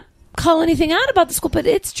 I don't want to call anything out about the school, but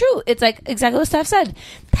it's true. It's like exactly what Steph said.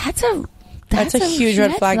 That's a huge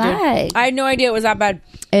red flag, dude. I had no idea it was that bad.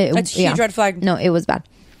 That's a huge red flag. No, it was bad.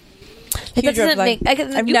 That doesn't make,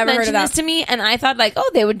 I've never heard of that. This to me, and I thought like,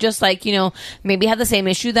 they would just like, maybe have the same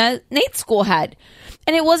issue that Nate's school had,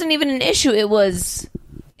 and it wasn't even an issue. It was,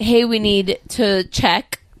 hey, we need to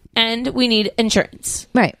check and we need insurance.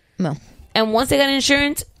 Right. No. And once they got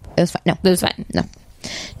insurance, it was fine. No, it was fine.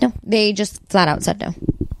 No, they just flat out said no.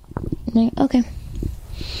 Like, okay,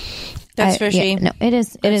 that's fishy. No, it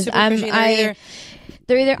is. It is. They're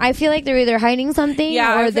either. I feel like they're either hiding something,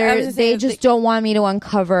 or they just don't want me to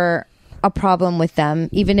uncover a problem with them,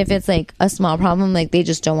 even if it's like a small problem. Like they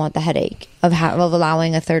just don't want the headache of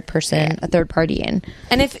allowing a third person, a third party in.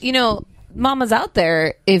 And if mamas out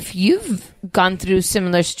there, if you've gone through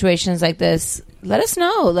similar situations like this, let us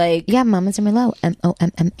know. Like, yeah, Mamas and Merlot,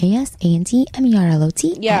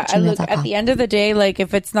 MOMMASANTMERLOT. Yeah, I look at the end of the day, like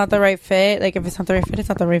if it's not the right fit, it's not the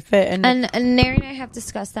right fit. And Nary and I have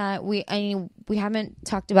discussed that. We haven't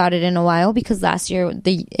talked about it in a while because last year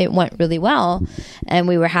it went really well, and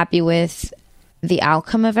we were happy with the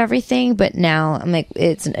outcome of everything. But now I'm like,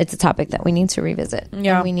 it's a topic that we need to revisit.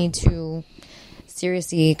 Yeah, and we need to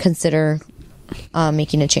seriously consider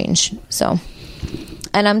making a change. So.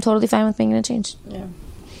 And I'm totally fine with making a change. Yeah.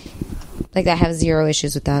 Like, I have zero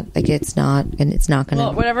issues with that. Like, it's not going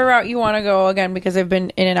to... whatever route you want to go, again, because I've been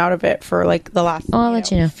in and out of it for, like, the last I'll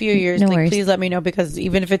let you know. few years. No like, worries. please let me know, because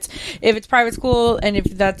even if it's private school, and if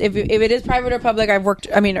it is private or public,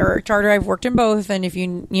 or charter, I've worked in both, and if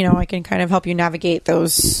I can kind of help you navigate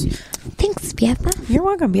those. Thanks, BFF. You're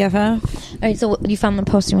welcome, BFF. All right, so you found the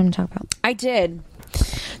post you want to talk about? I did.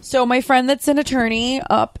 So my friend that's an attorney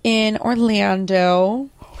up in Orlando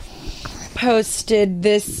posted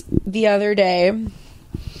this the other day.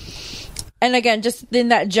 And again, just in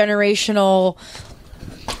that generational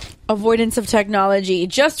avoidance of technology,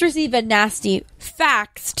 just received a nasty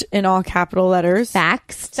faxed, in all capital letters.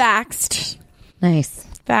 Faxed. Nice.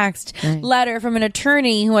 Letter from an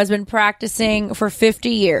attorney who has been practicing for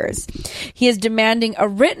 50 years. He is demanding a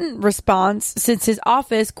written response since his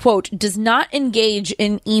office, quote, does not engage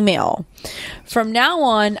in email. From now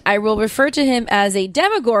on, I will refer to him as a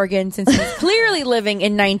demogorgon since he's clearly living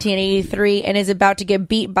in 1983 and is about to get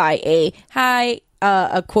beat by a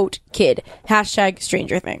quote, kid. #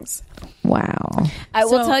 Stranger Things. Wow. I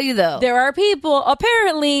will tell you, though, there are people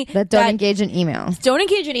apparently that don't engage in email.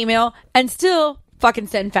 And still fucking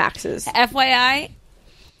send faxes. FYI,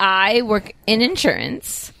 I work in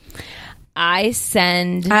insurance. I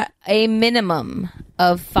send a minimum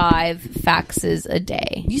of 5 faxes a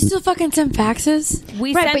day. You still fucking send faxes?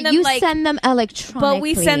 We right, send but them you send them electronically. But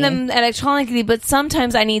we send them electronically, but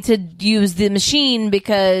sometimes I need to use the machine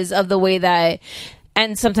because of the way that...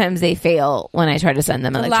 And sometimes they fail when I try to send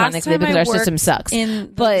them electronically because our system sucks.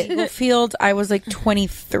 In the legal field, I was like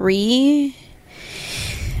 23.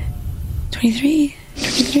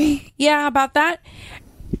 23? Yeah, about that.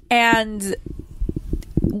 And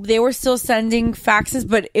they were still sending faxes,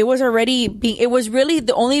 but it was really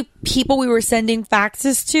the only people we were sending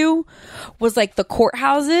faxes to was like the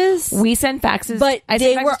courthouses. We send faxes, but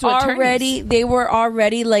they were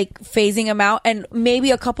already like phasing them out, and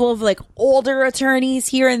maybe a couple of like older attorneys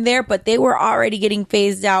here and there, but they were already getting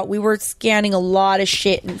phased out. We were scanning a lot of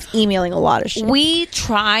shit and emailing a lot of shit. We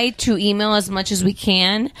try to email as much as we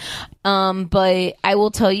can, but I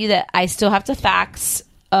will tell you that I still have to fax.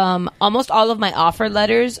 Almost all of my offer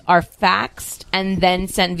letters are faxed and then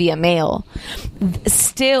sent via mail.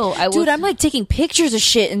 Still, I'm like taking pictures of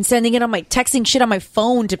shit and sending it on texting shit on my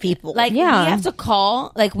phone to people. Like, we have to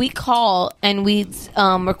call. Like, we call and we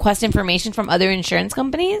request information from other insurance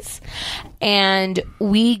companies, and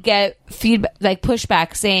we get feedback, like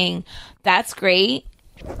pushback, saying that's great.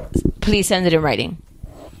 Please send it in writing.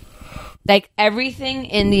 Like, everything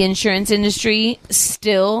in the insurance industry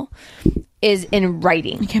still is in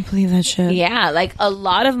writing. I can't believe that shit. Yeah, like a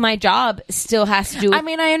lot of my job still has to do with... I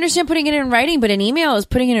mean, I understand putting it in writing, but an email is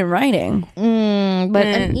putting it in writing. But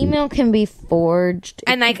an email can be forged.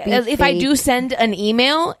 And like, if I do send an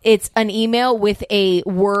email, it's an email with a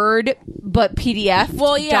Word but PDF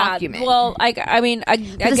document. Well, I mean,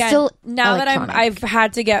 again, now that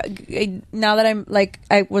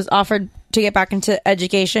I was offered to get back into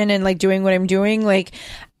education and like doing what I'm doing, like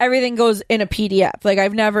everything goes in a PDF. Like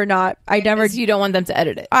you don't want them to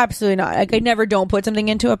edit it. Absolutely not. Like I never don't put something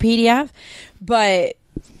into a PDF, but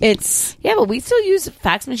but we still use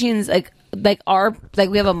fax machines. We have a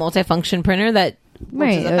multifunction printer that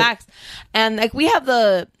works as a fax, and like we have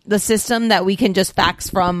the system that we can just fax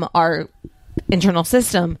from our internal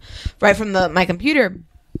system right from my computer,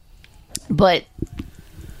 but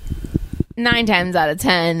 9 times out of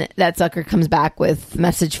 10, that sucker comes back with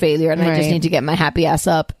message failure, and I just need to get my happy ass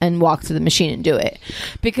up and walk to the machine and do it,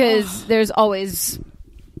 because there's always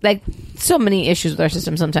like so many issues with our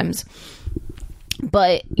system sometimes.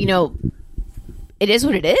 But it is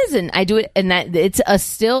what it is, and I do it, and that it's we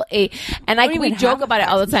joke about it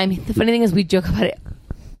all the time. The funny thing is, we joke about it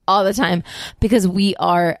all the time because we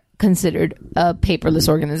are considered a paperless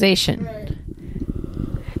organization. Right.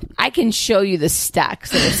 I can show you the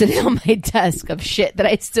stacks that are sitting on my desk of shit that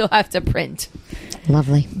I still have to print.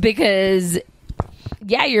 Lovely. Because,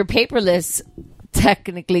 you're paperless,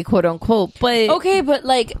 technically, quote unquote. But So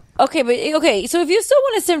if you still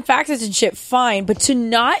want to send faxes and shit, fine. But to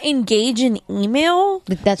not engage in email,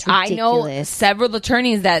 that's I know several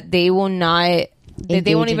attorneys that they will not.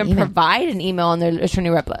 They won't even provide an email on their attorney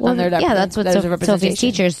on their that's what Sophie's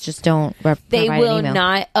teachers just don't. They provide will an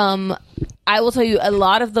email. not. I will tell you, a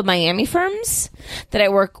lot of the Miami firms that I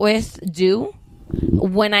work with do.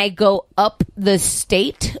 When I go up the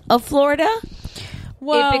state of Florida,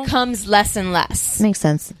 it becomes less and less. Makes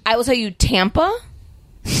sense. I will tell you, Tampa,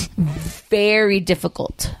 very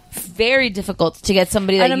difficult to get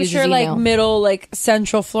somebody that and I'm uses sure email. like middle, like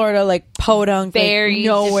central Florida, like Podunk, very like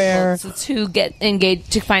nowhere to get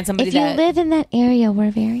engaged, to find somebody If you that live in that area,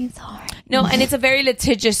 we're very sorry. No, and it's a very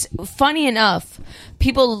litigious. Funny enough,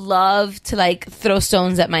 people love to like throw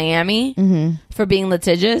stones at Miami for being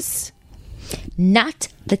litigious. Not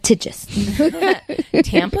litigious.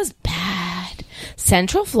 Tampa's bad.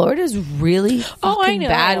 Central Florida is really fucking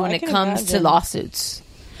bad when it comes to lawsuits.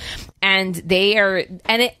 And they are,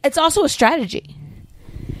 and it's also a strategy.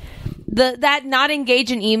 That not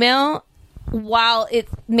engage in email, while it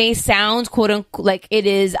may sound quote unquote like it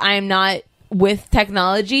is, I am not with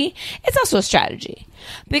technology, it's also a strategy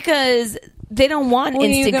because they don't want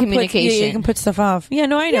instant communication. You can put stuff off. Yeah,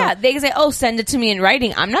 no, I know. Yeah, they can say, "Oh, send it to me in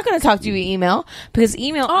writing." I'm not going to talk to you in email because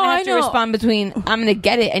email. I have to respond between. I'm going to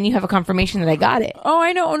get it, and you have a confirmation that I got it. Oh,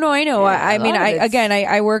 I know. No, I know. Yeah,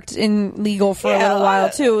 I worked in legal for a little while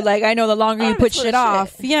too. Like, I know the longer you put shit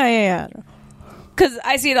off. Yeah. Because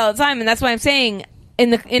I see it all the time, and that's why I'm saying in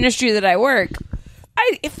the industry that I work,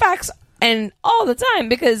 I fax and all the time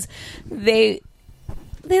because they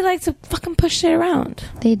like to fucking push shit around.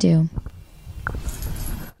 They do.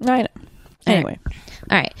 I know. Anyway.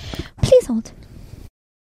 All right. Please hold.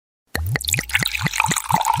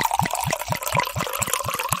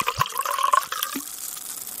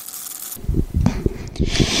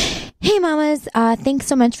 Hey mamas, thanks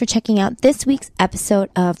so much for checking out this week's episode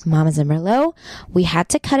of Mamas and Merlot. We had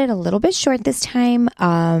to cut it a little bit short this time.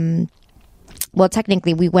 Well,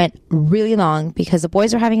 technically, we went really long because the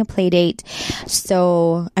boys were having a play date.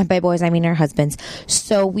 So, and by boys, I mean our husbands.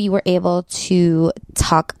 So we were able to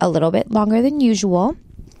talk a little bit longer than usual,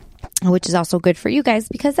 which is also good for you guys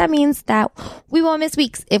because that means that we won't miss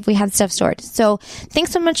weeks if we had stuff stored. So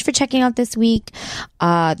thanks so much for checking out this week.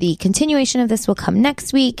 The continuation of this will come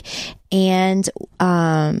next week. And,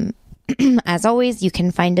 as always, you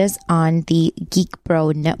can find us on the Geek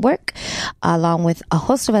Bro Network, along with a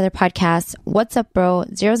host of other podcasts. What's Up Bro,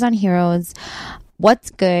 Zeros on Heroes,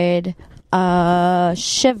 What's Good,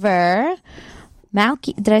 Shiver,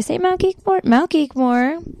 did I say Mount Geekmore? Mount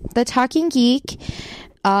Geekmore, The Talking Geek,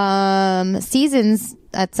 seasons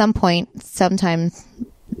at some point, sometime.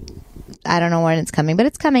 I don't know when it's coming, but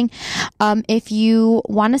it's coming. If you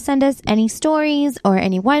want to send us any stories or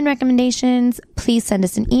any wine recommendations, please send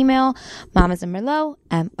us an email, mamasandmerlot,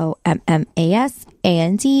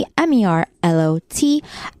 MOMMASANDMERLOT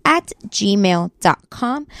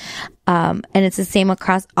 @gmail.com. And it's the same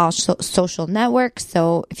across all social networks.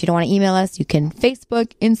 So if you don't want to email us, you can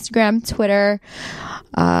Facebook, Instagram, Twitter.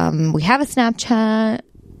 We have a Snapchat.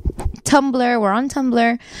 Tumblr, we're on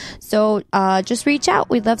Tumblr, so just reach out.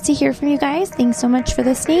 We'd love to hear from you guys. Thanks so much for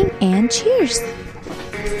listening, and cheers.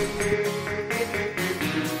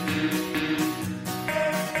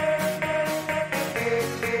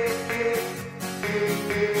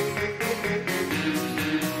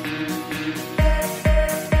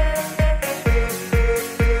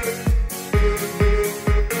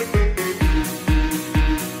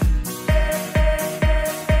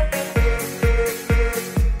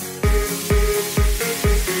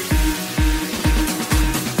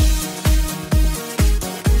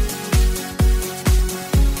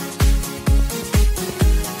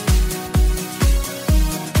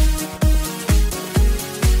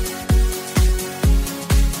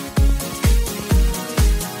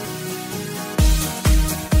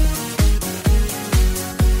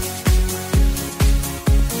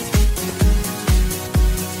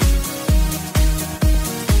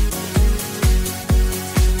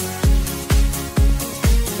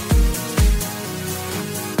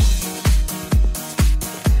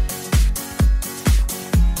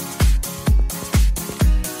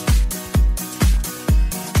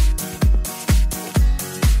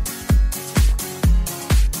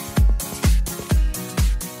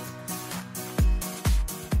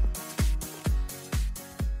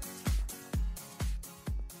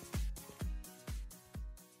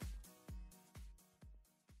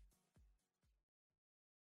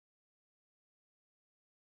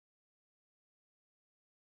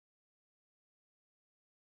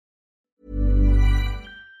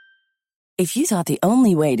 If you thought the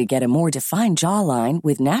only way to get a more defined jawline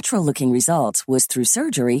with natural-looking results was through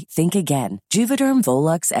surgery, think again. Juvederm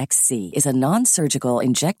Volux XC is a non-surgical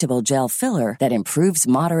injectable gel filler that improves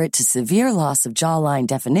moderate to severe loss of jawline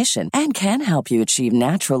definition and can help you achieve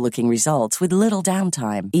natural-looking results with little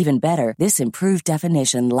downtime. Even better, this improved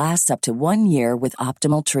definition lasts up to 1 year with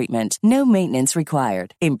optimal treatment. No maintenance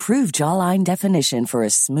required. Improve jawline definition for a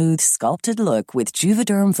smooth, sculpted look with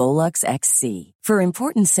Juvederm Volux XC. For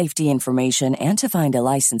important safety information and to find a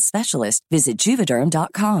licensed specialist, visit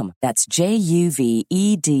Juvederm.com. That's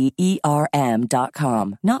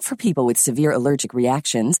JUVEDERM.com. Not for people with severe allergic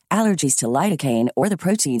reactions, allergies to lidocaine, or the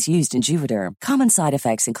proteins used in Juvederm. Common side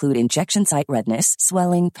effects include injection site redness,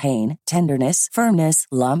 swelling, pain, tenderness, firmness,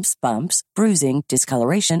 lumps, bumps, bruising,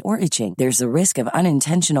 discoloration, or itching. There's a risk of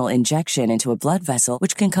unintentional injection into a blood vessel,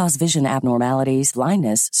 which can cause vision abnormalities,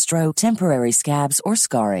 blindness, stroke, temporary scabs, or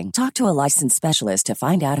scarring. Talk to a licensed specialist to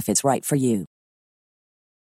find out if it's right for you.